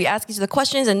we ask each of the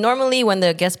questions, and normally when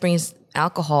the guest brings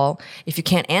alcohol, if you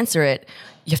can't answer it,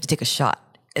 you have to take a shot.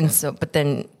 And so, but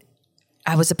then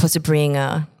I was supposed to bring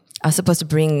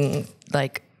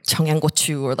like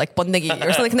청양고추 or like 번데기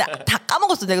or something. 근데 다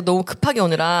까먹었어. 내가 너무 급하게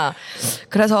오느라.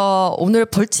 그래서 오늘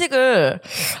벌칙을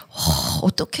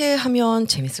어떻게 하면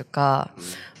재밌을까?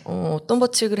 어떤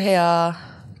벌칙을 해야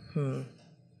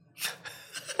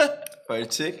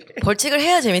벌칙을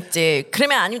해야 재밌지.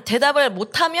 그러면 아니면 대답을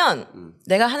못하면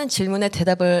내가 하는 질문에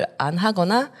대답을 안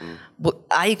하거나 뭐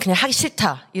아예 그냥 하기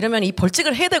싫다 이러면 이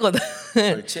벌칙을 해야 되거든.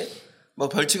 벌칙? 뭐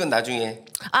벌칙은 나중에.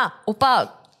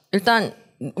 오빠 일단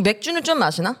맥주는 좀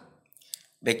마시나?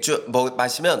 맥주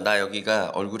마시면 나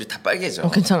여기가 얼굴이 다 빨개져.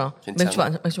 괜찮아.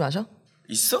 괜찮아. 맥주 마셔?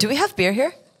 있어? Do we have beer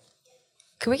here?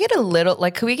 Could we get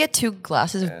could we get 2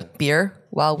 glasses of beer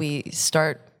while we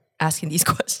start asking these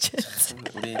questions?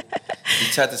 우리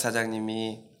리차드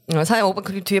사장님이 사장 오빠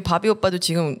그리고 뒤에 바비 오빠도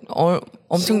지금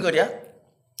엄청 싱글이야?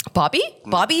 바비?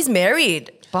 Bobby's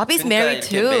married. Bobby's married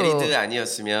too. 메리드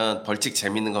아니었으면 벌칙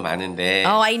재밌는 거 많은데.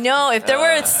 Oh, I know. If there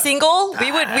were single,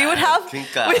 we would have.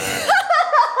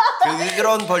 그러니까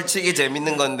그런 벌칙이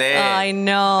재밌는 건데. I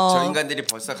know. 저 인간들이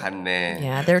벌써 갔네.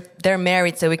 Yeah, they're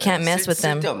married, so we can't mess with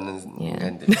them. 쓸데없는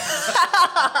인간들.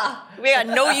 We got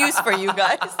no use for you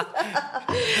guys.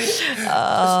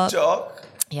 진짜?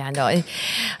 Yeah, no.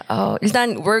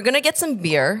 일단 we're gonna get some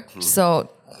beer. So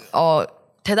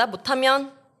대답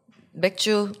못하면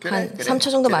맥주 그래, 한 그래,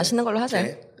 3초 정도 그래, 마시는 걸로 하자.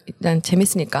 그래. 일단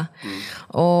재밌으니까.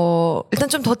 일단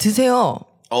좀 더 드세요.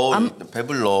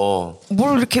 배불러.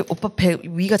 뭘 이렇게 오빠 배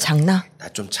위가 작나? 나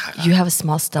좀 작아. You have a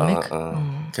small stomach.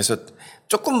 그래서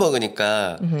조금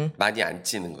먹으니까 많이 안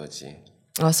찌는 거지.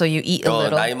 So you eat a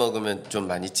little. 나이 먹으면 좀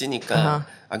많이 찌니까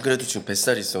안 그래도 지금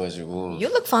뱃살이 있어가지고. You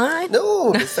look fine.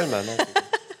 No, 뱃살 많아.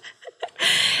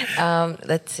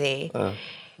 Let's see.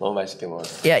 너무 맛있게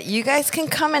먹었어. Yeah, you guys can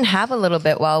come and have a little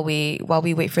bit while we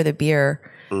wait for the beer.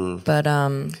 But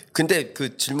근데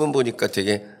그 질문 보니까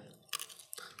되게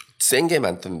센 게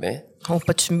많던데.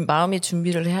 오빠 마음의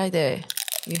준비를 해야 돼.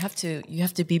 You have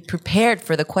to be prepared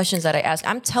for the questions that I ask.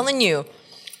 I'm telling you.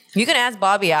 You can ask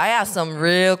Bobby. I asked some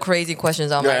real crazy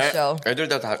questions on my show. 애들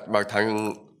막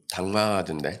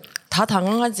당황하던데. 다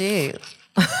당황하지.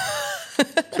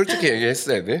 솔직히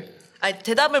얘기했어 애들. 아니,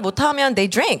 대답을 못하면 they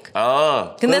drink.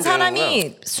 근데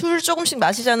사람이 술 조금씩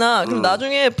마시잖아. 그럼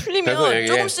나중에 풀리면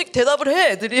조금씩 대답을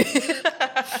해 애들이.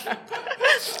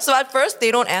 So at first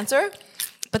they don't answer.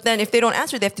 But then if they don't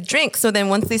answer, they have to drink. So then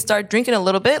once they start drinking a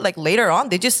little bit, like later on,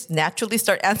 they just naturally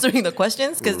start answering the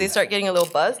questions because they start getting a little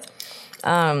buzzed.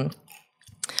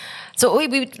 So we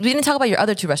didn't talk about your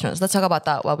other two restaurants. Let's talk about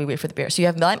that while we wait for the beer. So you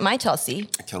have My Chelsea.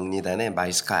 경리단의 My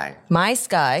Sky. My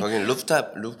Sky. 거긴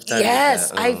루프탑.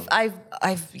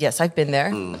 Yes, I've been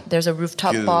there. There's a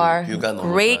rooftop bar,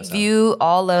 great view,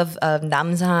 all of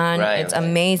Namsan. Right, it's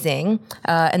amazing.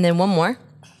 And then one more.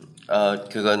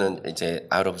 그거는 이제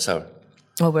Out of Seoul.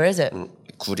 Oh, where is it?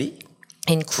 구리?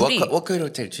 In Kuri. 워커힐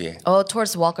호텔 뒤에. Oh,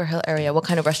 towards Walker Hill area. What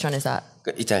kind of restaurant is that?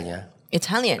 이탈리아.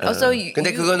 Italian. Oh, so you.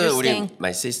 근데 그거는 you're 우리 staying...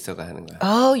 my sister가 하는 거야.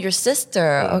 Oh, your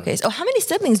sister. Okay. So how many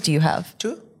siblings do you have?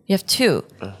 Two. You have two.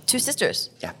 Two sisters.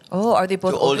 Yeah. Oh, are they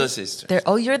both Two older sisters.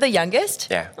 You're the youngest?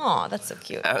 Yeah. Oh, that's so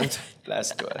cute. I'm the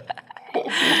last one.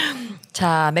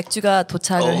 자, 맥주가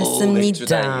도착을 했습니다.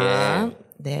 맥주다, 예.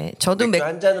 네, 저도 맥주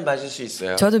한 잔은 마실 수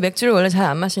있어요. 저도 맥주를 원래 잘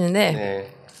안 마시는데 네.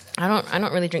 I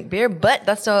don't really drink beer, but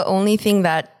that's the only thing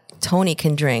that Tony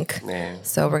can drink. 네.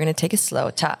 So we're gonna take it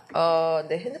slow. 자,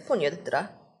 내 핸드폰이 어딨더라?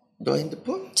 너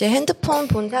핸드폰? 제 핸드폰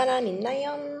본 사람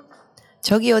있나요?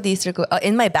 저기 어디 있을 거?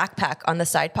 In my backpack, on the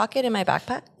side pocket in my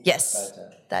backpack. Yes,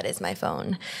 맞아. that is my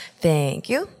phone. Thank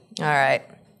you. All right.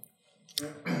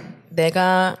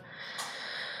 내가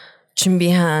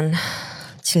준비한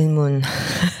질문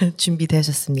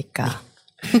준비되셨습니까?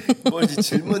 뭘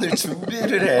질문을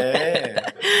준비를 해?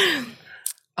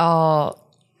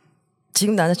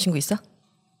 지금 남자친구 있어?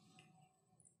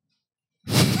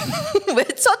 왜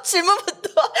첫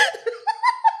질문부터?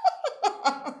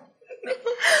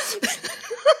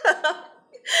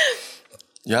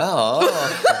 야,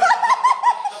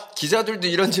 기자들도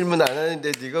이런 질문 안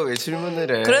하는데 네가 왜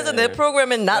질문을 해? 그래서 내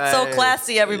프로그램은 not so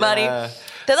classy, everybody.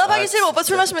 대답하기 싫으면 오빠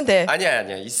술 마시면 돼. 아니야,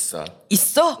 있어.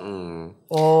 있어?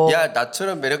 야,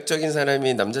 나처럼 매력적인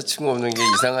사람이 남자친구 없는 게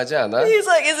이상하지 않아? He's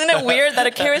like, isn't it weird that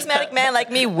a charismatic man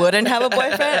like me wouldn't have a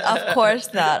boyfriend? Of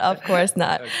course not. Of course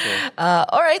not. Okay.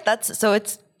 All right, that's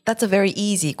a very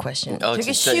easy question.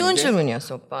 되게 쉬운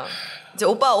질문이었어, 오빠. 이제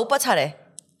오빠 차례.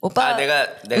 오빠. 내가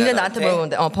근데 나한테 물어보면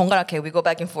돼. 번갈아게. We go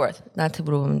back and forth. 나한테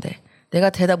물어보면 돼. 내가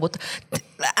대답 못.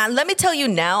 Let me tell you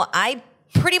now. I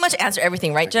pretty much answer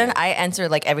everything, right, Jen? I answer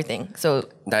like everything. So.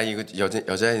 나 이거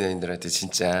여자애들한테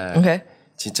진짜 Okay.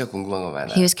 진짜 궁금한 거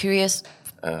많아. He was curious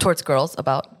towards girls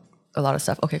about a lot of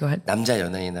stuff. Okay, go ahead. 남자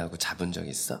연예인하고 잡은 적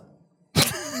있어?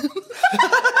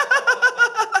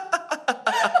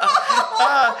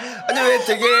 아니 왜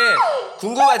되게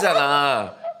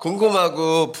궁금하잖아.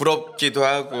 궁금하고 부럽기도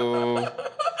하고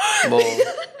뭐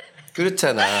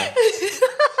그렇잖아.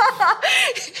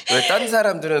 왜 딴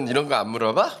사람들은 이런 거 안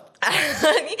물어봐?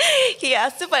 He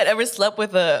asked if I'd ever slept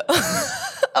with a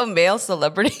male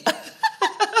celebrity.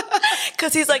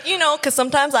 Because he's like, because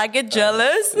sometimes I get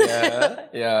jealous.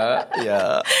 야.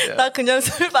 나 그냥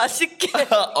술 마실게.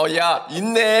 야,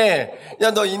 있네. 야,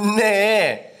 너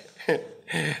있네.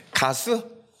 가수?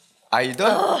 아이돌?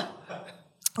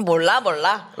 몰라.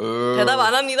 대답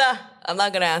안 합니다. I'm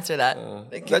not gonna answer that.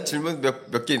 나 질문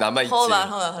몇 개 남아 있지. Hold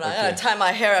on. I gotta tie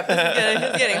my hair up.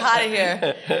 It's getting hot in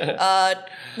here.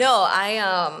 No,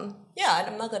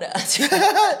 I'm not gonna answer.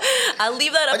 I'll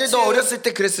leave that up 아니, to. 너 어렸을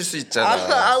때 그랬을 수 있잖아.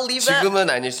 I'll leave that. 지금은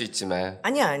아닐 수 있지만.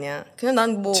 아니야. 그냥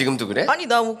난 뭐. 지금도 그래? 아니,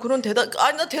 나 뭐 그런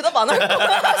나 대답 안 할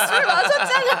거야. 술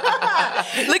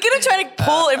마셨잖아. Look at him trying to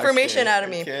pull information out of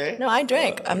me. Okay. No, I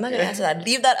drank. I'm not gonna answer that.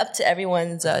 Leave that up to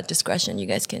everyone's discretion. You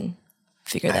guys can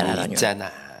figure that out on your own.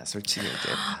 있잖아. 솔직히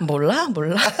얘기해. 몰라.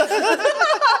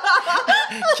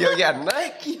 기억이 안 나?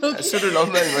 술을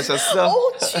너무 많이 마셨어?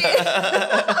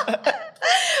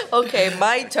 Okay,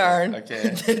 my turn.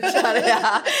 Okay.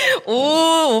 차례야.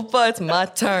 오, 오빠, it's my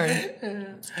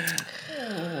turn.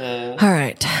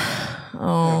 Alright.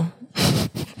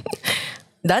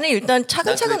 나는 일단 난 그게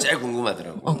차근차근. 제일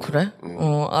궁금하더라고. 그래?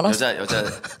 알았어. 여자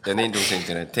연예인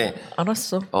동생들한테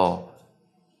알았어.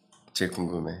 제일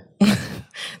궁금해.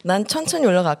 난 천천히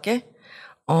올라갈게.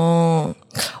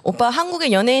 오빠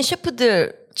한국의 연예인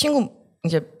셰프들 친구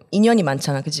이제 인연이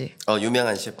많잖아, 그지?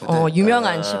 유명한 셰프들.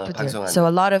 유명한 셰프들. 방송하는. So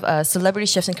a lot of celebrity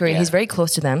chefs in Korea. Yeah. He's very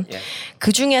close to them. Yeah.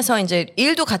 그 중에서 이제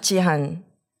일도 같이 한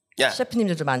Yeah.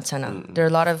 셰프님들도 많잖아. There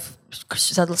are a lot of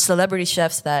celebrity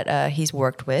chefs that he's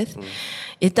worked with.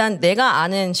 일단 내가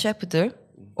아는 셰프들,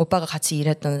 오빠가 같이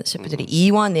일했던 셰프들이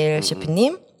이원일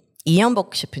셰프님,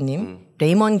 이연복 셰프님,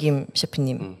 레이먼 김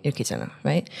셰프님 이렇게 있잖아,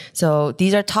 right? So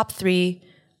these are top three.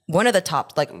 One of the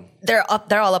top, like they're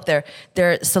all up there.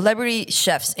 They're celebrity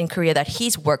chefs in Korea that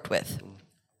he's worked with.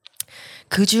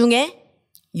 그 중에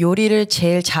요리를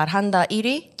제일 잘한다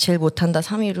 1위, 제일 못한다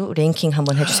 3위로 랭킹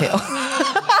한번 해주세요.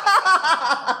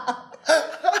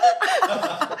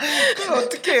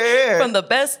 어떡해. From the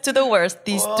best to the worst,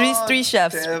 these three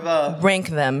chefs, 대박.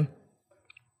 rank them.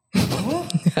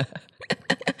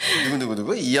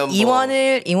 누구? 이연복.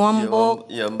 이원일, 이원복,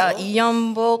 이연복?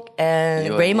 이연복, and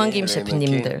이원일, 레이먼 김 레이먼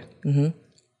셰프님들.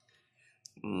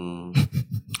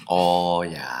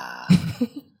 야.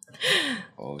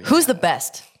 Who's the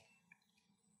best?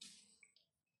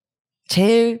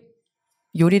 제일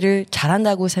요리를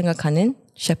잘한다고 생각하는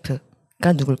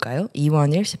셰프가 누굴까요?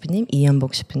 이원일 셰프님,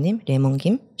 이연복 셰프님, 레이먼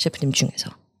김 셰프님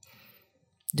중에서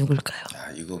누굴까요?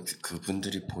 야, 이거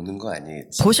그분들이 보는 거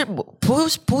아니겠지?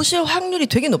 보실 확률이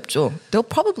되게 높죠. They'll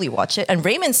probably watch it. And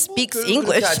Raymond speaks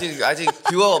English. 아직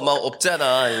뷰어 막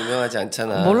없잖아. 유명하지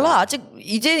않잖아. 몰라. 아직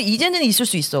이제는 있을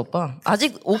수 있어, 오빠.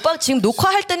 아직 오빠 지금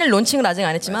녹화할 때는 론칭을 아직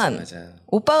안 했지만 맞아.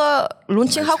 오빠가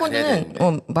론칭 말 하고는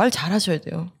잘해야 말 잘하셔야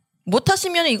돼요. 못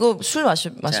하시면 이거 술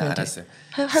마시면 돼. 알았어요.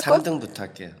 할 거야? 3등부터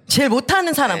할게요. 제일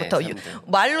못하는 사람부터 네, 3등.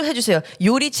 말로 해주세요.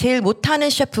 요리 제일 못하는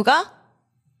셰프가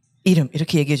이름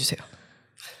이렇게 얘기해 주세요.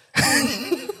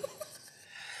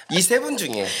 이 세 분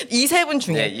중에 이 세 분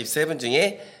중에 이 세 분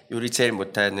중에 요리 제일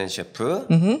못하는 셰프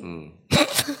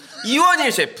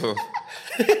이원일 셰프.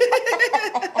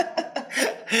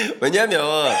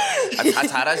 왜냐면 다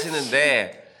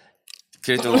잘하시는데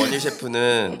그래도 원일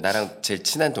셰프는 나랑 제일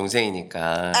친한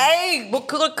동생이니까. 에이 뭐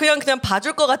그걸 그냥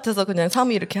봐줄 것 같아서 그냥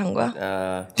 3위 이렇게 한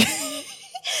거야?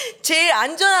 제일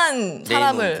안전한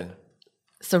사람을. 레이먼드.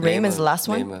 So Raymond's the last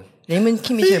one? 레이먼. 레이먼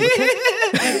킴이 제일 못해?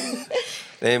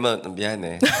 레이먼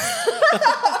미안해.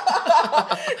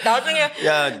 나중에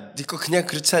야, 니 거 그냥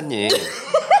그렇지 않니?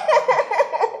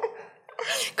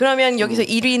 그러면 여기서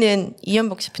 1위는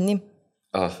이연복 셰프님?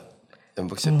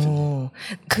 연복 셰프.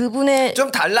 그분의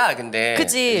좀 달라 근데.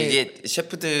 그치. 이게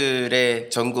셰프들의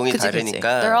전공이 그치.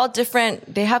 다르니까. They're all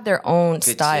different. They have their own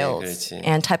styles 그렇지.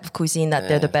 and type of cuisine that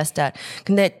they're the best at.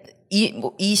 근데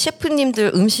이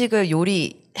셰프님들 음식을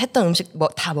요리했던 음식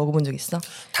다 먹어본 적 있어?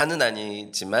 다는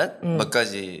아니지만 몇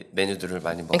가지 메뉴들을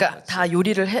많이 먹어. 그러니까 다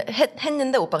요리를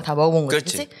했는데 오빠가 다 먹어본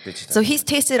거지. 그렇지. So he's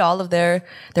tasted all of their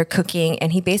cooking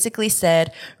and he basically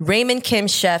said Raymond Kim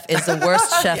chef is the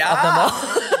worst chef of them all.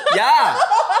 야!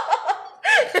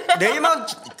 레이먼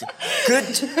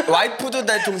그 와이프도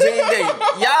내 동생인데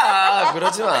야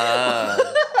그러지 마.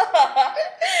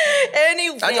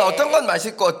 Anyway. 아니 어떤 건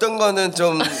맛있고 어떤 거는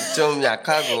좀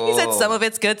약하고. He said some of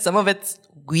it's good, some of it's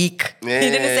weak. 네,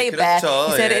 He didn't say bad. 그렇죠.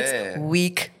 He said 예. it's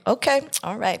weak. Okay,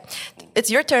 all right.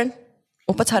 It's your turn.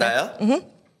 오빠 차례. 나요?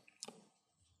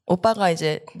 오빠가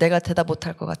이제 내가 대답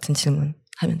못할 것 같은 질문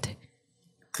하면 돼.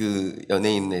 그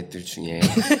연예인 애들 중에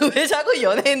왜 자꾸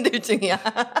연예인들 중이야?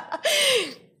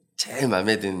 제일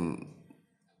마음에 든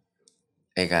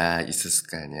애가 있었을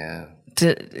거 아니야.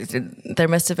 There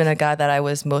must have been a guy that I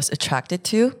was most attracted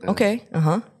to. Okay.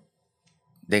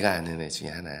 내가 아는 애 중에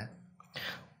하나야.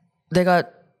 내가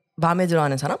마음에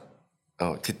들어하는 사람?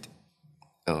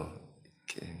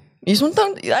 이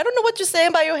손땅, I don't know what you're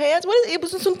saying by your hands. 이게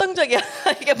무슨 손땅작이야?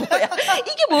 이게 뭐야?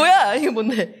 이게 뭐야? 이게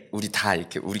뭔데? 우리 다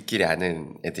이렇게 우리끼리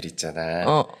아는 애들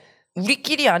있잖아.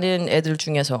 우리끼리 아는 애들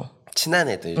중에서 친한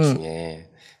애들 중에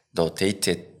너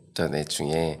데이트했던 애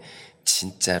중에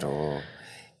진짜로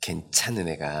괜찮은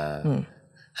애가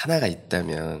하나가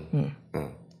있다면.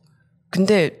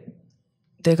 근데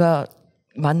내가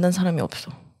만난 사람이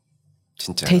없어.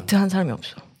 진짜. 데이트한 사람이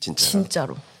없어.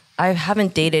 진짜로. I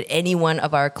haven't dated any one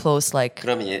of our close like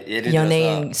그러면 예를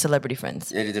연예인 들어서 celebrity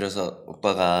friends. 예를 들어서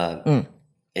오빠가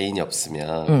애인이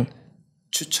없으면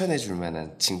추천해 줄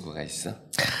만한 친구가 있어?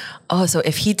 Oh, so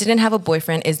if he didn't have a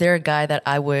boyfriend, is there a guy that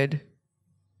I would?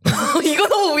 이거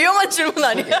너무 위험한 질문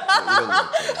아니야?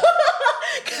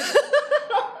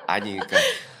 아니 그러니까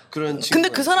그런 근데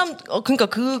그 사람 그러니까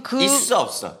그 있어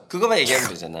없어 그거만 얘기하면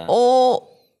되잖아.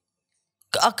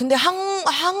 근데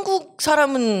한국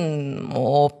사람은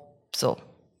없어.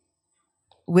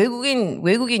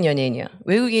 외국인 연예인이야.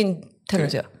 외국인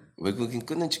탤런트야. 외국인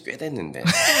끊은 지 꽤 됐는데.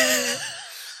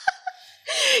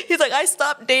 He's like, I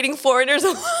stopped dating foreigners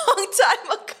a long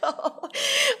time ago.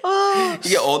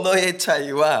 이게 언어의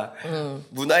차이와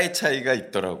문화의 차이가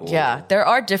있더라고. Yeah, there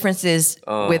are differences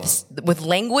with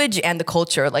language and the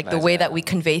culture, like the way that we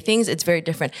convey things. It's very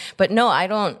different. But no, I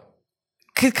don't.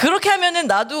 그렇게 하면은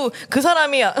나도 그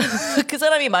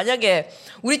사람이 만약에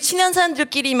우리 친한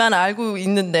사람들끼리만 알고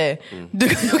있는데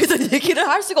누가 여기서 얘기를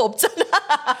할 수가 없잖아.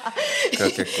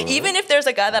 그렇겠고. Even if there's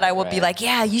a guy that I would be like,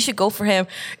 yeah, you should go for him.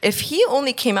 If he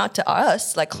only came out to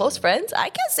us, like close friends, I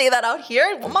can't say that out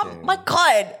here. My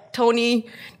God, Tony.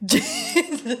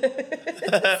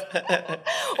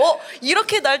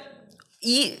 이렇게 날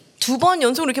이 두 번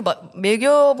연속으로 이렇게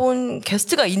매겨본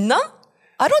게스트가 있나?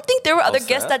 I don't think there were other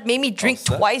guests that made me drink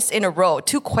twice in a row.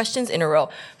 2 questions in a row.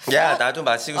 야, 나도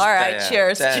마시고 싶다. All right,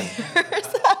 cheers. 짠. Cheers.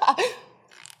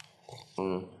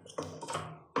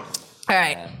 All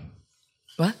right.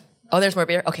 What? Oh, there's more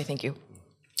beer? Okay, thank you.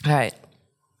 All right.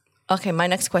 Okay, my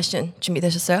next question.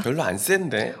 준비되셨어요? 별로 안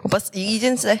센데. 오빠,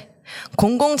 이젠 쎄.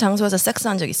 공공장소에서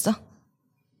섹스한 적 있어?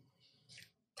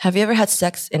 Have you ever had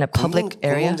sex in a public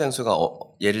area? 공공장소가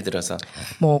예를 들어서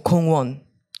뭐 공원,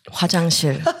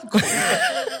 화장실.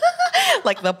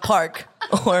 Like the park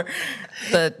or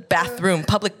the bathroom,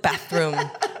 public bathroom.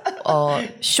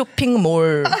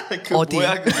 쇼핑몰 어디?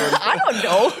 뭐야 그건? I don't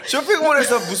know.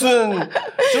 쇼핑몰에서 무슨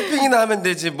쇼핑이나 하면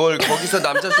되지 뭘 거기서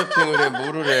남자 쇼핑을 해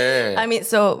뭐를 해? I mean,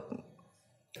 so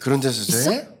그런 데서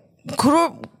해?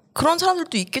 그런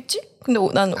사람들도 있겠지? 근데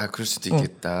난 그럴 수도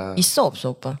있겠다. 있어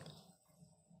없어 오빠?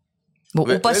 뭐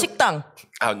오빠 식당?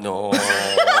 No.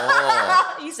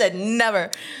 He said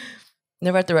never.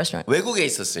 Never at the restaurant. 외국에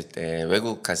있었을 때,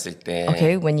 외국 갔을 때.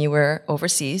 Okay, when you were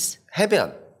overseas.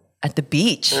 해변. At the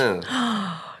beach. 응.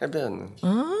 해변.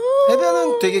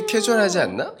 해변은 되게 캐주얼하지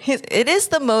않나? It is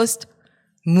the most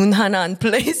문화난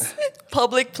place,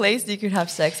 public place you could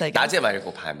have sex. I guess. 낮에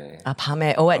말고 밤에.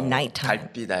 밤에. Oh, at night time.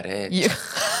 달빛 아래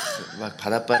막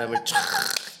바닷바람을 쫙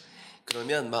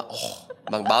그러면 막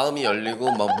마음이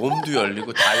열리고 막 몸도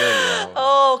열리고 다 열려.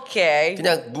 Okay.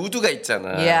 그냥 무드가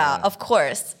있잖아. Yeah, of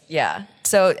course. Yeah.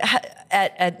 So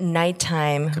at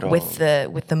nighttime 그럼. with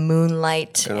the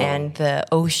moonlight 그럼. and the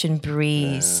ocean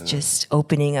breeze just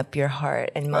opening up your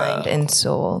heart and mind and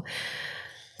soul.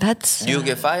 That's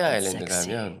뉴욕의 파이어 아일랜드 sexy.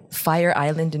 가면 Fire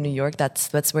Island in New York.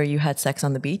 That's where you had sex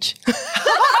on the beach.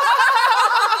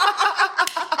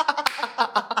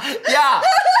 야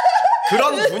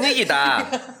그런 분위기다.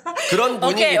 그런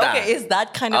분위기다. Okay. Is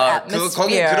that kind of atmosphere?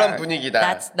 거기 그런 분위기다.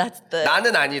 That's the.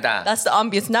 나는 아니다. That's the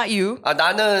ambience, not you.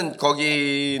 나는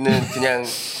거기는 그냥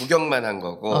구경만 한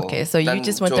거고. Okay, so you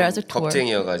just went there as a tour.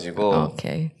 겁쟁이여가지고.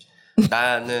 Okay.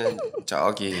 나는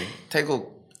저기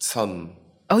태국 섬.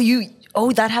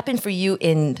 Oh, that happened for you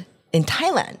in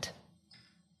Thailand.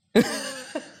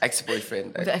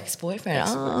 ex-boyfriend. The ex-boyfriend.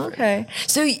 Oh, okay.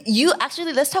 So you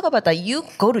actually, let's talk about that. You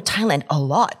go to Thailand a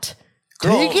lot.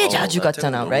 되게 자주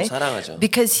갔잖아, right? 사랑하죠.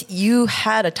 Because you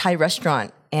had a Thai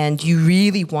restaurant and you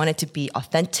really wanted to be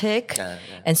authentic. Yeah.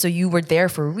 And so you were there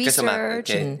for 그래서 막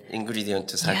research 이렇게 and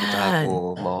인그리디언트 사기도 Yeah.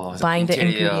 하고 뭐 Buying the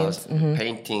인테리어, ingredients.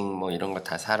 페인팅 뭐 이런 거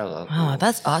다 사러 가고. oh,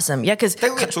 that's awesome. Yeah, because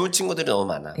태국에 좋은 친구들이 너무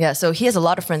많아. yeah, so he has a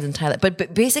lot of friends in Thailand.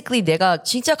 But basically 내가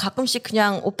진짜 가끔씩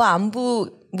그냥 오빠 안부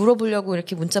물어보려고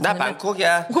이렇게 문자 나 보내면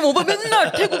방콕이야. 그럼 오빠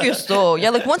맨날 태국이었어.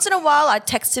 Yeah, like once in a while I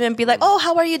text him and be like, oh,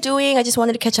 how are you doing? I just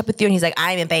wanted to catch up with you. And he's like,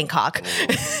 I'm in Bangkok.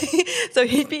 So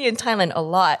he'd be in Thailand a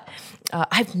lot.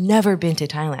 I've never been to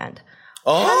Thailand.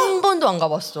 한 번도 안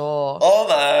가봤어. Oh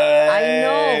my. I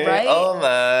know, right? Oh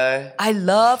my. I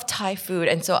love Thai food,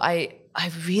 and so I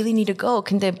really need to go.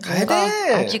 근데 뭔가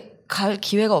돼. 아직 갈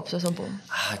기회가 없어서 뭐.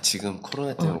 지금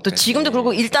코로나 때문에 또 지금도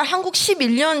그러고 일단 한국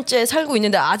 11년째 살고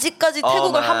있는데 아직까지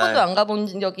태국을 한 번도 안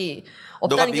가본 적이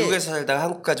너가 없다는 게. 미국에서 살다가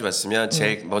한국까지 왔으면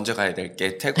제일 먼저 가야 될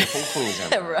게 태국,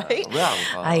 홍콩이잖아. Right? 왜 안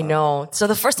가? I know. So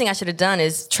the first thing I should have done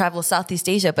is travel Southeast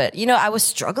Asia. But, I was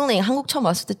struggling. 한국 처음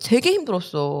왔을 때 되게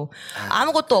힘들었어.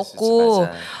 아무것도 없고,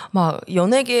 맞아. 막,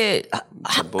 연예계,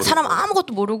 모르고. 사람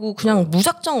아무것도 모르고 그냥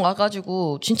무작정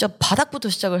와가지고 진짜 바닥부터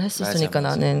시작을 했었으니까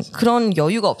맞아. 나는 그런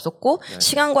여유가 없었고,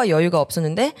 시간과 여유가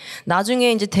없었는데,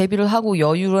 나중에 이제 데뷔를 하고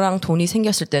여유랑 돈이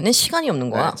생겼을 때는 시간이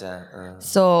없는 거야. 맞아.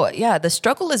 So, yeah, the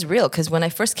struggle is real because when I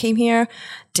first came here,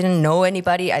 didn't know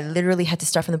anybody. I literally had to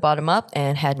start from the bottom up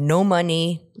and had no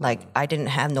money. Like I didn't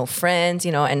have no friends,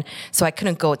 and so I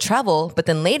couldn't go travel. But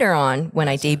then later on, when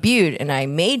I debuted and I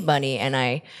made money and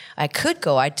I could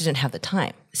go, I didn't have the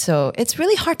time. So it's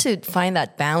really hard to find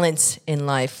that balance in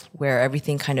life where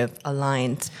everything kind of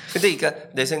aligns. 근데 그러니까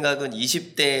내 생각은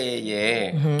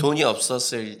 20대에 돈이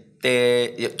없었을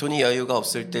때, 돈이 여유가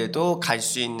없을 때도 갈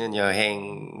수 있는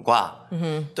여행과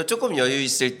또 조금 여유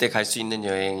있을 때 갈 수 있는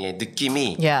여행의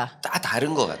느낌이 다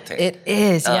다른 것 같아. It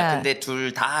is, yeah. 근데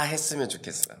둘 다 했으면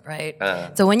좋겠어. Right.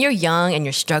 So when you're young and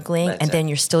you're struggling and then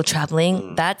you're still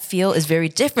traveling, that feel is very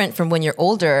different from when you're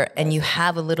older and you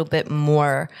have a little bit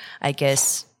more, I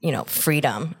guess,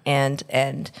 freedom. And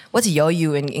what's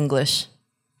여유 in English?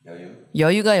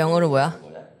 여유가 영어로 뭐야?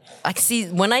 I see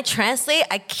when I translate,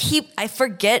 I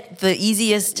forget the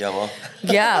easiest 영어.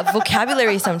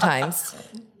 Vocabulary sometimes.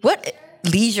 What?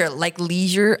 Leisure, like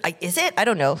leisure, is it? I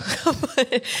don't know.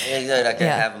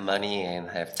 Have money and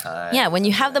have time. Yeah, when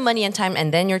you have the money and time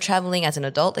and then you're traveling as an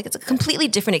adult, like it's a completely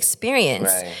different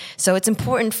experience. Right. So it's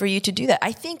important for you to do that.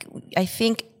 I think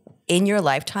in your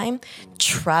lifetime,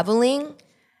 traveling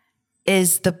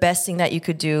is the best thing that you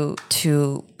could do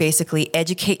to basically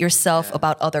educate yourself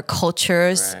about other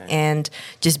cultures and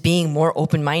just being more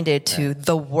open-minded to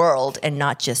the world and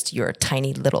not just your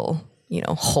tiny little,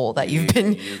 hole that you've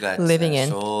been living in.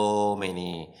 So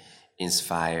many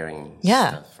inspiring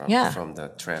stuff from the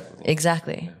traveling.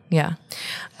 Exactly. Yeah.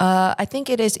 I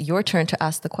think it is your turn to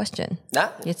ask the question.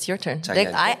 나? It's your turn.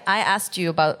 I asked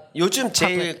you about 요즘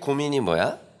제일 고민이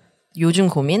뭐야? 요즘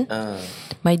고민?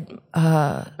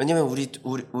 왜냐면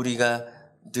우리가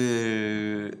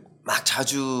늘 막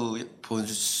자주 볼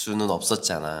수는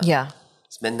없었잖아. Yeah.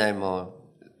 맨날 뭐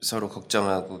서로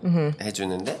걱정하고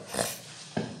해주는데,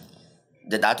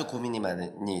 근데 나도 고민이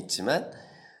많이 있지만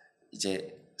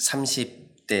이제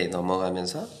 30대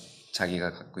넘어가면서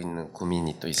자기가 갖고 있는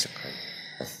고민이 또 있을 거예요.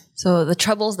 So the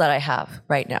troubles that I have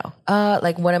right now,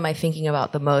 like what am I thinking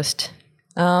about the most?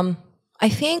 I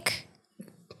think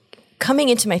coming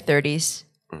into my 30s,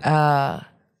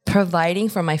 providing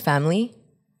for my family,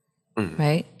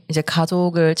 right? 이제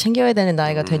가족을 챙겨야 되는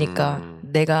나이가 되니까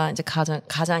내가 이제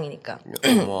가장이니까.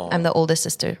 I'm the oldest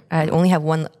sister. I only have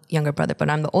one younger brother, but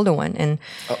I'm the older one. And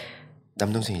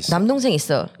남동생 있어? 남동생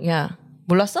있어. Yeah.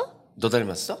 몰랐어? 너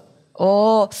닮았어?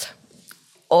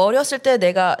 어렸을 때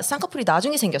내가 쌍꺼풀이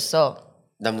나중에 생겼어.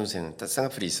 남동생은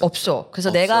쌍꺼풀이 있어? 없어.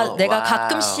 그래서 내가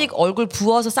가끔씩 얼굴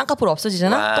부어서 쌍꺼풀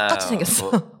없어지잖아. 똑같이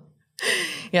생겼어.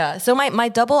 Yeah, so my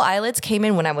double eyelids came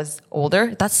in when I was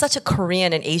older. That's such a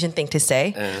Korean and Asian thing to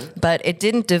say, but it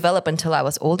didn't develop until I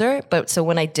was older. But so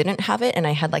when I didn't have it and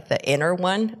I had like the inner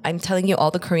one, I'm telling you,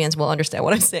 all the Koreans will understand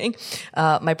what I'm saying.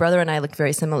 My brother and I look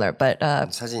very similar, but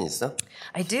사진 있어?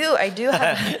 I do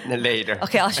have. Later.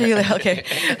 Okay, I'll show you later. Okay,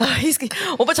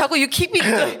 오빠 자꾸 you keep me,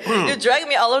 you're dragging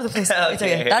me all over the place. It's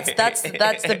okay.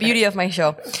 That's the beauty of my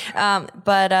show.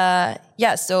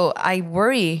 Yeah, so I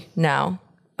worry now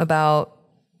about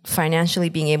financially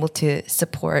being able to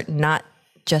support not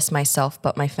just myself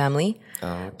but my family.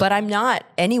 But I'm not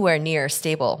anywhere near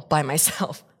stable by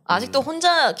myself. 아직도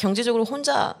혼자 경제적으로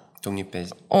혼자 독립해.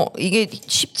 이게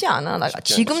쉽지 않아.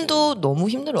 지금도 않지. 너무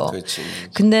힘들어. 그렇지.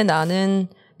 근데 나는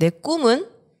내 꿈은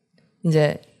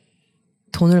이제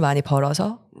돈을 많이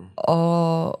벌어서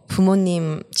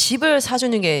부모님 집을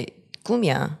사주는 게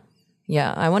꿈이야.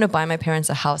 Yeah, I want to buy my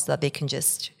parents a house that they can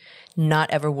just not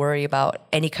ever worry about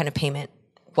any kind of payment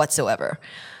whatsoever.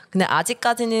 근데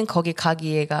아직까지는 거기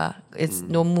가기가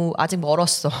너무 아직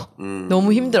멀었어.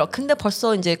 너무 힘들어. 근데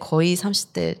벌써 이제 거의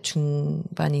 30대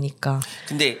중반이니까.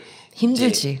 근데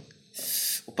힘들지.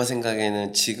 오빠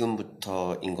생각에는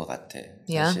지금부터인 것 같아.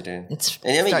 Yeah, 사실은.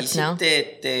 왜냐면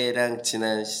 20대 때랑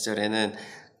지난 시절에는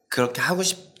그렇게 하고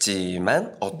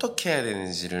싶지만 어떻게 해야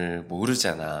되는지를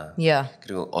모르잖아. Yeah.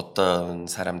 그리고 어떤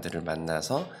사람들을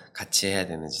만나서 같이 해야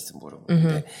되는지도 모르고.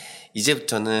 근데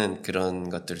이제부터는 그런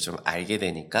것들을 좀 알게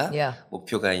되니까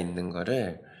목표가 있는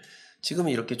거를 지금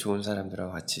이렇게 좋은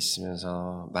사람들하고 같이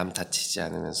있으면서 마음 다치지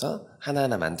않으면서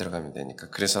하나하나 만들어가면 되니까.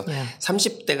 그래서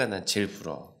 30대가 난 제일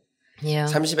부러워.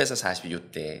 30에서 40,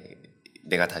 이때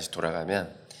내가 다시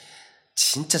돌아가면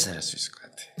진짜 잘할 수 있을 것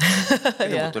같아.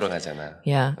 근데 못 돌아가잖아.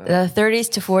 Yeah. The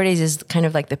 30s to 40s is kind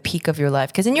of like the peak of your life.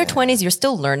 Because in your 20s, you're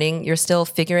still learning. You're still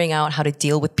figuring out how to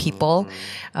deal with people.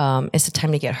 It's the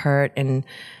time to get hurt and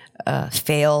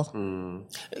fail.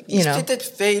 You know. 20대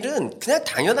fail은 그냥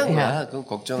당연한 거야. 그건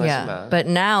걱정하지 마. But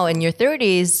now in your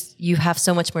 30s, you have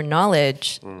so much more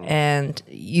knowledge and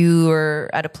you're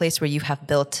at a place where you have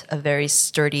built a very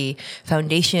sturdy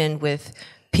foundation with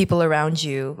people around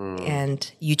you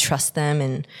and you trust them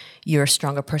and you're a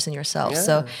stronger person yourself.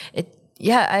 So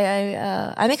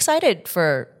I'm excited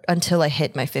for until I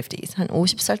hit my 50s. 한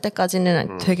 50살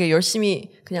때까지는 되게 열심히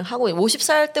그냥 하고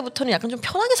 50살 때부터는 약간 좀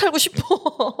편하게 살고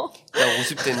싶어. 나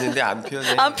 50 됐는데 안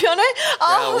편해. 안 편해?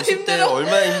 아, 50대 힘들어.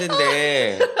 얼마나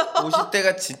힘든데.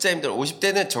 50대가 진짜 힘들어.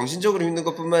 50대는 정신적으로 힘든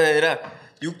것뿐만 아니라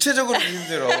육체적으로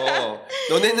힘들어.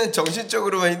 너네는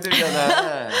정신적으로만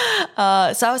힘들잖아.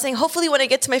 So I was saying, hopefully when I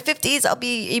get to my 50s, I'll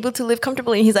be able to live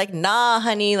comfortably. And he's like, nah,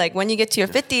 honey, like when you get to your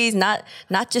 50s, not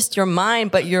just your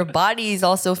mind, but your body is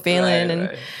also failing. Right, and,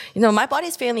 right. you know, my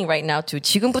body's failing right now too.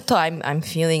 지금부터 I'm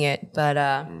feeling it. But,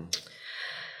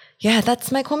 yeah,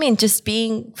 that's my 고민. Just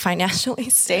being financially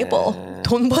stable.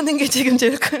 돈 버는 게 지금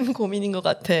제일 큰 고민인 것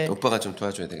같아. 오빠가 좀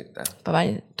도와줘야 되겠다.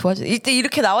 많이 도와줘.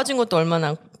 이렇게 나와준 것도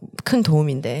얼마나 큰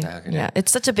도움인데. 아, 그래? Yeah,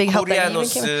 it's such a big help.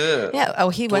 코리아노스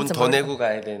He 돈 went 더 내고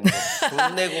가야 되는데.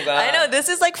 돈 내고 가. I know, this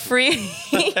is like free.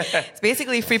 It's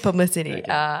basically free publicity.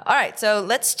 All right, so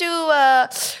let's do,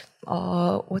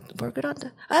 what, we're good on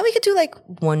that. We could do like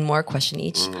one more question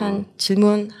each. 한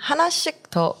질문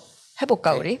하나씩 더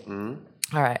해볼까, 우리?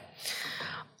 All right.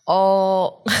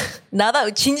 나다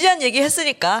진지한 얘기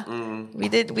했으니까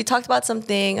we talked about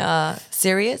something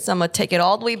serious. I'm gonna take it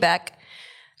all the way back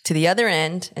to the other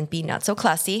end and be not so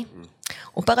classy.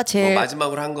 오빠가 제일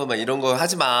마지막으로 한 거 막 이런 거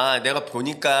하지 마. 내가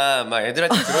보니까 막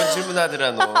애들한테 그런 질문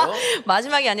하더라 너.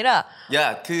 마지막이 아니라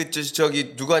야,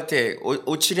 저기 누구한테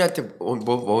오칠이한테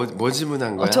뭐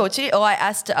질문한 거야? 저 오칠이 I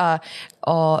asked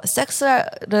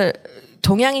섹스를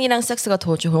동양인이랑 섹스가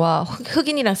더 좋아,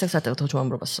 흑인이랑 섹스할 때가 더 좋아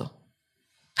물어봤어.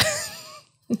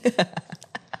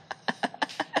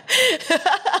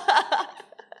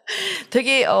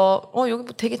 되게 여기 뭐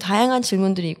되게 다양한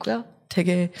질문들이 있고요.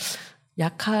 되게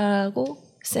약하고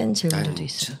센 질문들도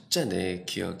있어요. 진짜 내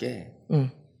기억에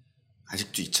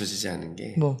아직도 잊혀지지 않은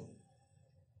게 뭐?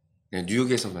 그냥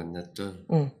뉴욕에서 만났던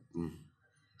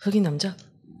흑인 남자?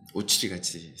 오칠이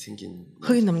같이 생긴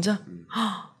흑인 남자?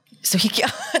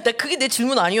 나 그게 내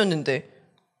질문 아니었는데.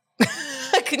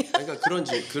 그냥. 그러니까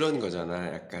그런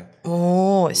거잖아, 약간.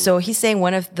 So he's saying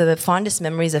one of the fondest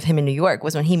memories of him in New York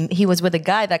was when he was with a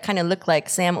guy that kind of looked like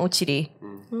Sam Ochiri.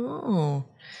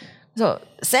 그래서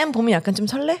Sam 보면 약간 좀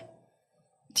설레?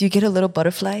 Do you get a little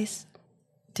butterflies?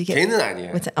 Do you get? 걔는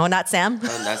아니야. Not Sam.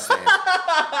 나 쌤.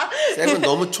 쌤은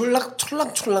너무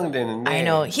촐랑촐랑 되는데. I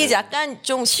know. He's 약간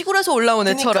좀 시골에서 올라온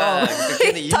애처럼. 그러니까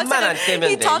걔는 입만 안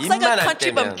떼면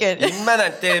돼. 입만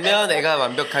안 떼면 애가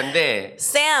완벽한데.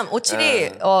 Sam,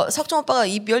 오칠이 석정 오빠가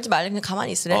입 열지 말래 그냥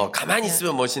가만히 있으래. 가만히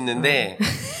있으면 멋있는데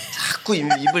자꾸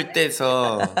입을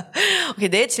떼서. 오케이,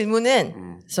 내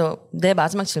질문은 So 내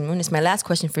마지막 질문 is my last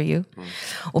question for you.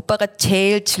 오빠가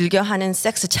제일 즐겨하는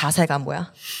섹스 자세가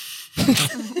뭐야?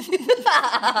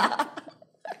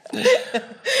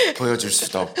 보여줄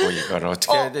수도 없고 이걸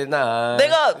어떻게 해야 되나?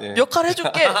 내가 역할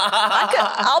해줄게.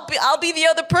 I'll be the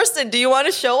other person. Do you want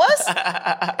to show us?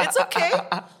 It's okay.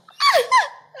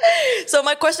 So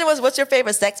my question was, what's your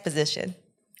favorite sex position?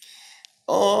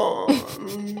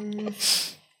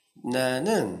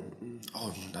 나는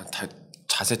난 다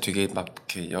자세 되게 막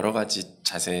이렇게 여러 가지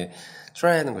자세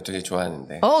트라이하는 거 되게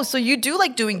좋아하는데. Oh, so you do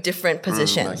like doing different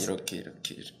positions. 막 이렇게.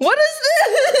 What is this?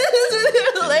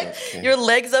 Your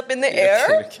legs up in the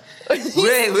air?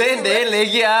 왜 내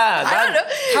렉이야? 난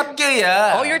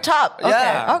탑게이야. Oh, you're top.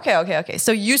 Okay. Yeah. Okay.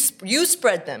 So you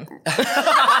spread them.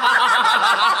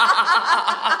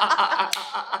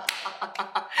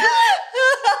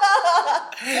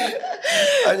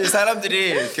 아니 사람들이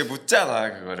이렇게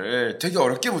묻잖아 그거를 되게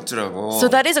어렵게 묻더라고. So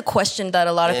that is a question that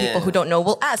a lot of people who don't know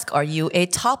will ask. Are you a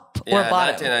top or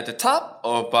bottom? 나한테 top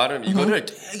or bottom 이거를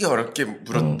되게 어렵게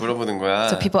물어보는 거야.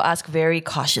 So people ask very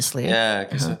cautiously.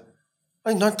 그래서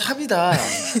아니 난 탑이다.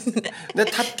 내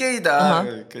탑게이다.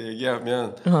 이렇게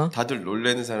얘기하면 다들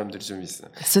놀래는 사람들이 좀 있어.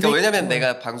 그러니까 왜냐면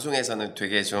내가 방송에서는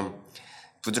되게 좀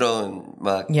부드러운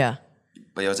막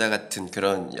여자 같은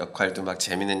그런 역할도 막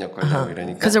재밌는 역할도 하고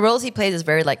이러니까. Because the roles he plays is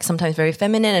very like sometimes very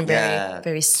feminine and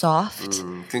very soft.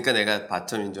 그러니까 내가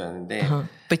바텀인 줄 아는데.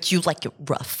 But you like it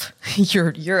rough.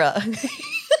 You're a.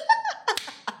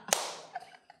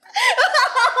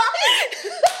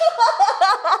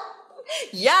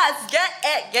 Yes, get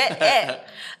it.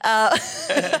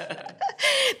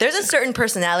 There's a certain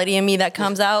personality in me that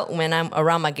comes out when I'm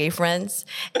around my gay friends,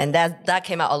 and that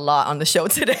came out a lot on the show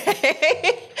today.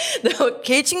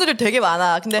 게이 친구들 되게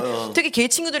많아. 근데 특히 게이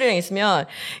친구들이랑 있으면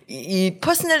이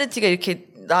퍼스널리티가 이렇게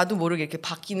나도 모르게 이렇게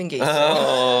바뀌는 게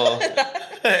있어.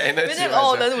 에너지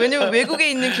왜냐면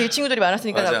외국에 있는 게이 친구들이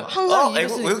많았으니까 나 항상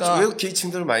이랬으니까. 외국 게이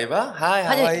친구들 많이 봐? Hi,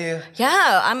 how are you?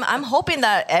 Yeah, I'm hoping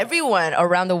that everyone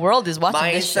around the world is watching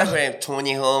My this show. Instagram,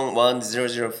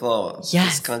 TonyHong1004. Yes.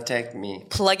 Please contact me.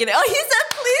 Plug it in. Oh, he said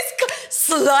please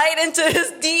slide into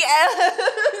his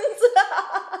DMs.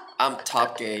 I'm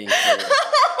top gay.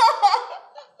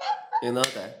 You know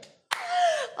that?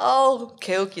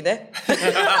 개웃기네.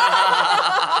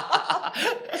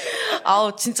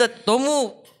 진짜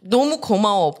너무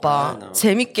고마워 오빠.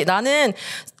 재밌게 나는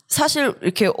사실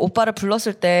이렇게 오빠를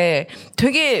불렀을 때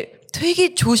되게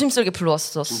조심스럽게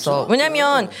불렀었어. 진짜?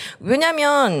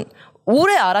 왜냐면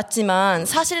오래 알았지만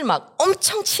사실 막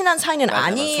엄청 친한 사이는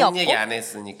아니었고. 속 얘기 안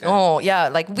했으니까. Yeah,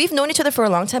 like we've known each other for a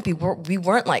long time. We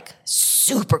weren't like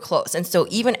super close, and so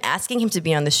even asking him to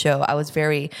be on the show, I was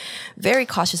very, very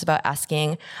cautious about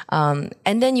asking. And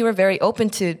then you were very open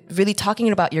to really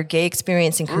talking about your gay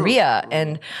experience in Korea,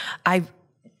 and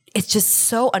it's just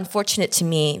so unfortunate to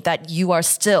me that you are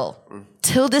still,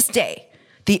 till this day,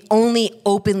 the only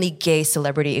openly gay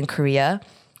celebrity in Korea.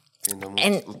 너무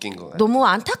웃긴 거 같아. 너무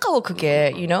안타까워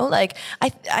그게, you know, like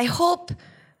I hope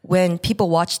when people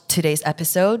watch today's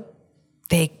episode,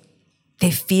 they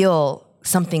feel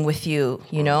something with you,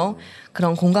 you know,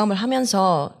 그런 공감을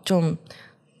하면서 좀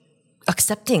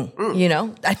accepting, you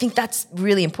know, I think that's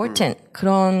really important.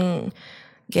 그런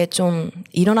게 좀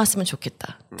일어났으면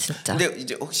좋겠다, 진짜. 근데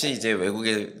이제 혹시 이제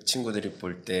외국의 친구들이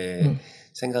볼 때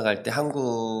생각할 때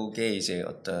한국의 이제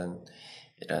어떤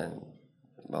이런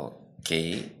뭐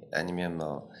게이 아니면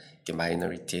뭐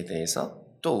마이너리티에 대해서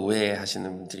또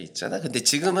오해하시는 분들이 있잖아. 근데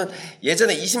지금은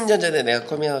예전에 20년 전에 내가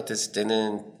커밍아웃 했을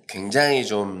때는 굉장히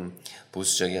좀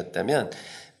보수적이었다면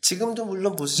지금도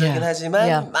물론 보수적이긴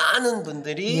하지만 많은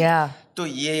분들이 또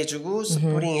이해해주고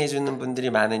스포링해주는 분들이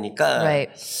많으니까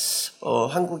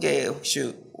한국에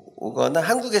혹시 오거나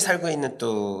한국에 살고 있는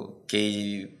또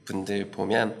게이 분들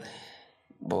보면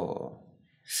뭐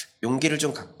용기를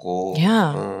좀 갖고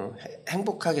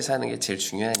행복하게 사는 게 제일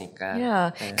중요하니까.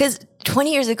 Yeah, because 20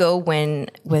 years ago when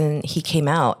he came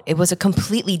out, it was a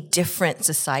completely different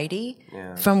society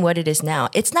from what it is now.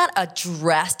 It's not a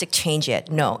drastic change yet.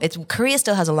 No, Korea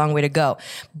still has a long way to go,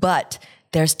 but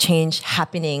there's change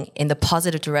happening in the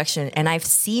positive direction, and I've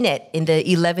seen it in the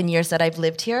 11 years that I've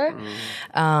lived here.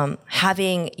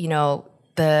 Having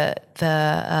the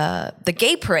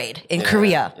gay parade in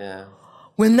Korea. Yeah.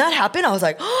 When that happened, I was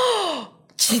like, oh,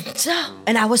 진짜?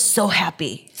 And I was so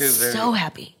happy. So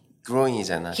happy.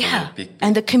 Growing이잖아. Yeah.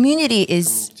 And the community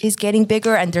is getting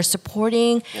bigger and they're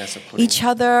supporting each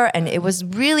other. And it was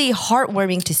really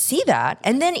heartwarming to see that.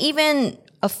 And then even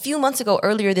a few months ago,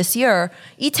 earlier this year,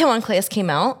 Itaewon Class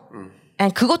came out.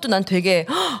 And 그것도 난 되게,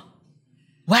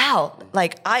 wow,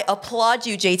 like I applaud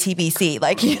you, JTBC.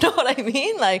 Like, you know what I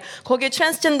mean? Like 거기에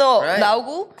트랜스젠더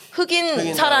나오고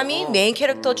흑인 사람이 메인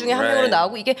캐릭터 중에 한 명으로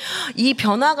나오고 이게 이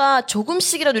변화가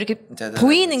조금씩이라도 이렇게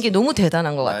보이는 게 너무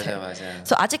대단한 것 같아요. 맞아.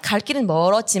 그래서 아직 갈 길은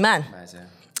멀었지만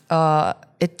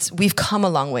we've come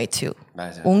a long way too.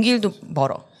 맞아. 온 길도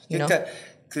멀어. 그러니까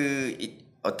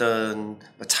어떤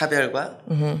차별과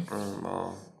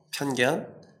뭐 편견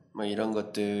뭐 이런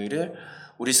것들을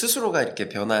우리 스스로가 이렇게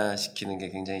변화시키는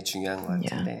게 굉장히 중요한 것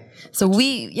같은데. So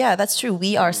that's true.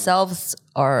 We ourselves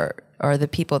are the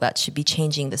people that should be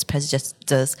changing those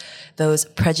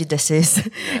prejudices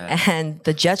and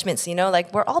the judgments. You know,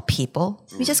 like we're all people.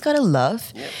 We just gotta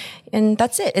love, and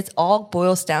that's it. It all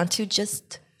boils down to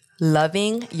just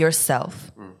loving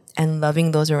yourself and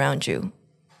loving those around you,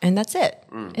 and that's it.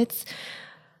 It's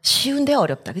쉬운데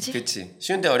어렵다, 그치? 그치.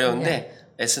 쉬운데 어려운데.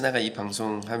 에스나가 이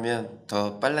방송하면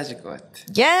더 빨라질 것 같아.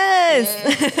 Yes!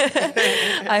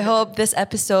 I hope this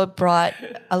episode brought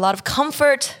a lot of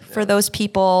comfort for those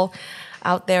people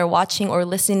out there watching or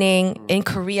listening in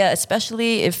Korea,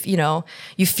 especially if,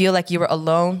 you feel like you were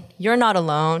alone. You're not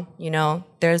alone,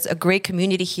 There's a great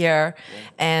community here.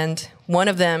 And one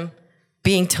of them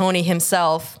being Tony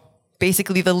himself,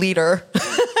 basically the leader.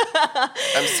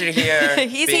 I'm still here.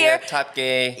 He's being here. a top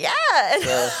gay.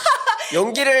 Yeah.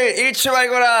 용기를 잃지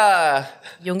말거라.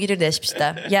 용기를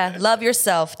내십시다. Yeah, love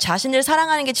yourself. 자신을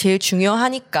사랑하는 게 제일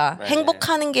중요하니까.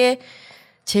 행복하는 게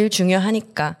제일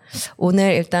중요하니까.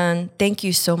 오늘 일단 thank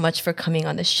you so much for coming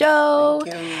on the show.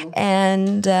 Thank you.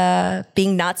 And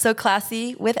being not so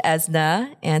classy with Esna.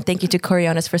 And thank you to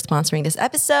Koreanas for sponsoring this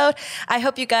episode. I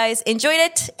hope you guys enjoyed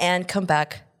it and come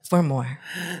back for more.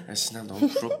 에스나 너무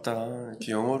부럽다.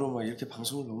 이렇게 영어로 막 이렇게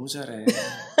방송을 너무 잘해.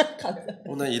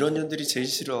 나 이런 년들이 제일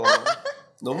싫어.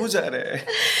 너무 잘해.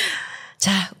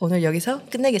 자, 오늘 여기서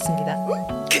끝내겠습니다.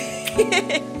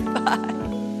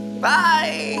 Bye.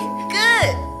 Bye.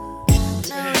 Good.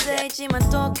 shit. 있지만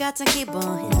똑같은 기분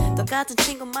똑같은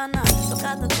친구 만나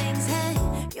똑같은 things 해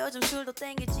요즘 술도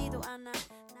땡기지도 않아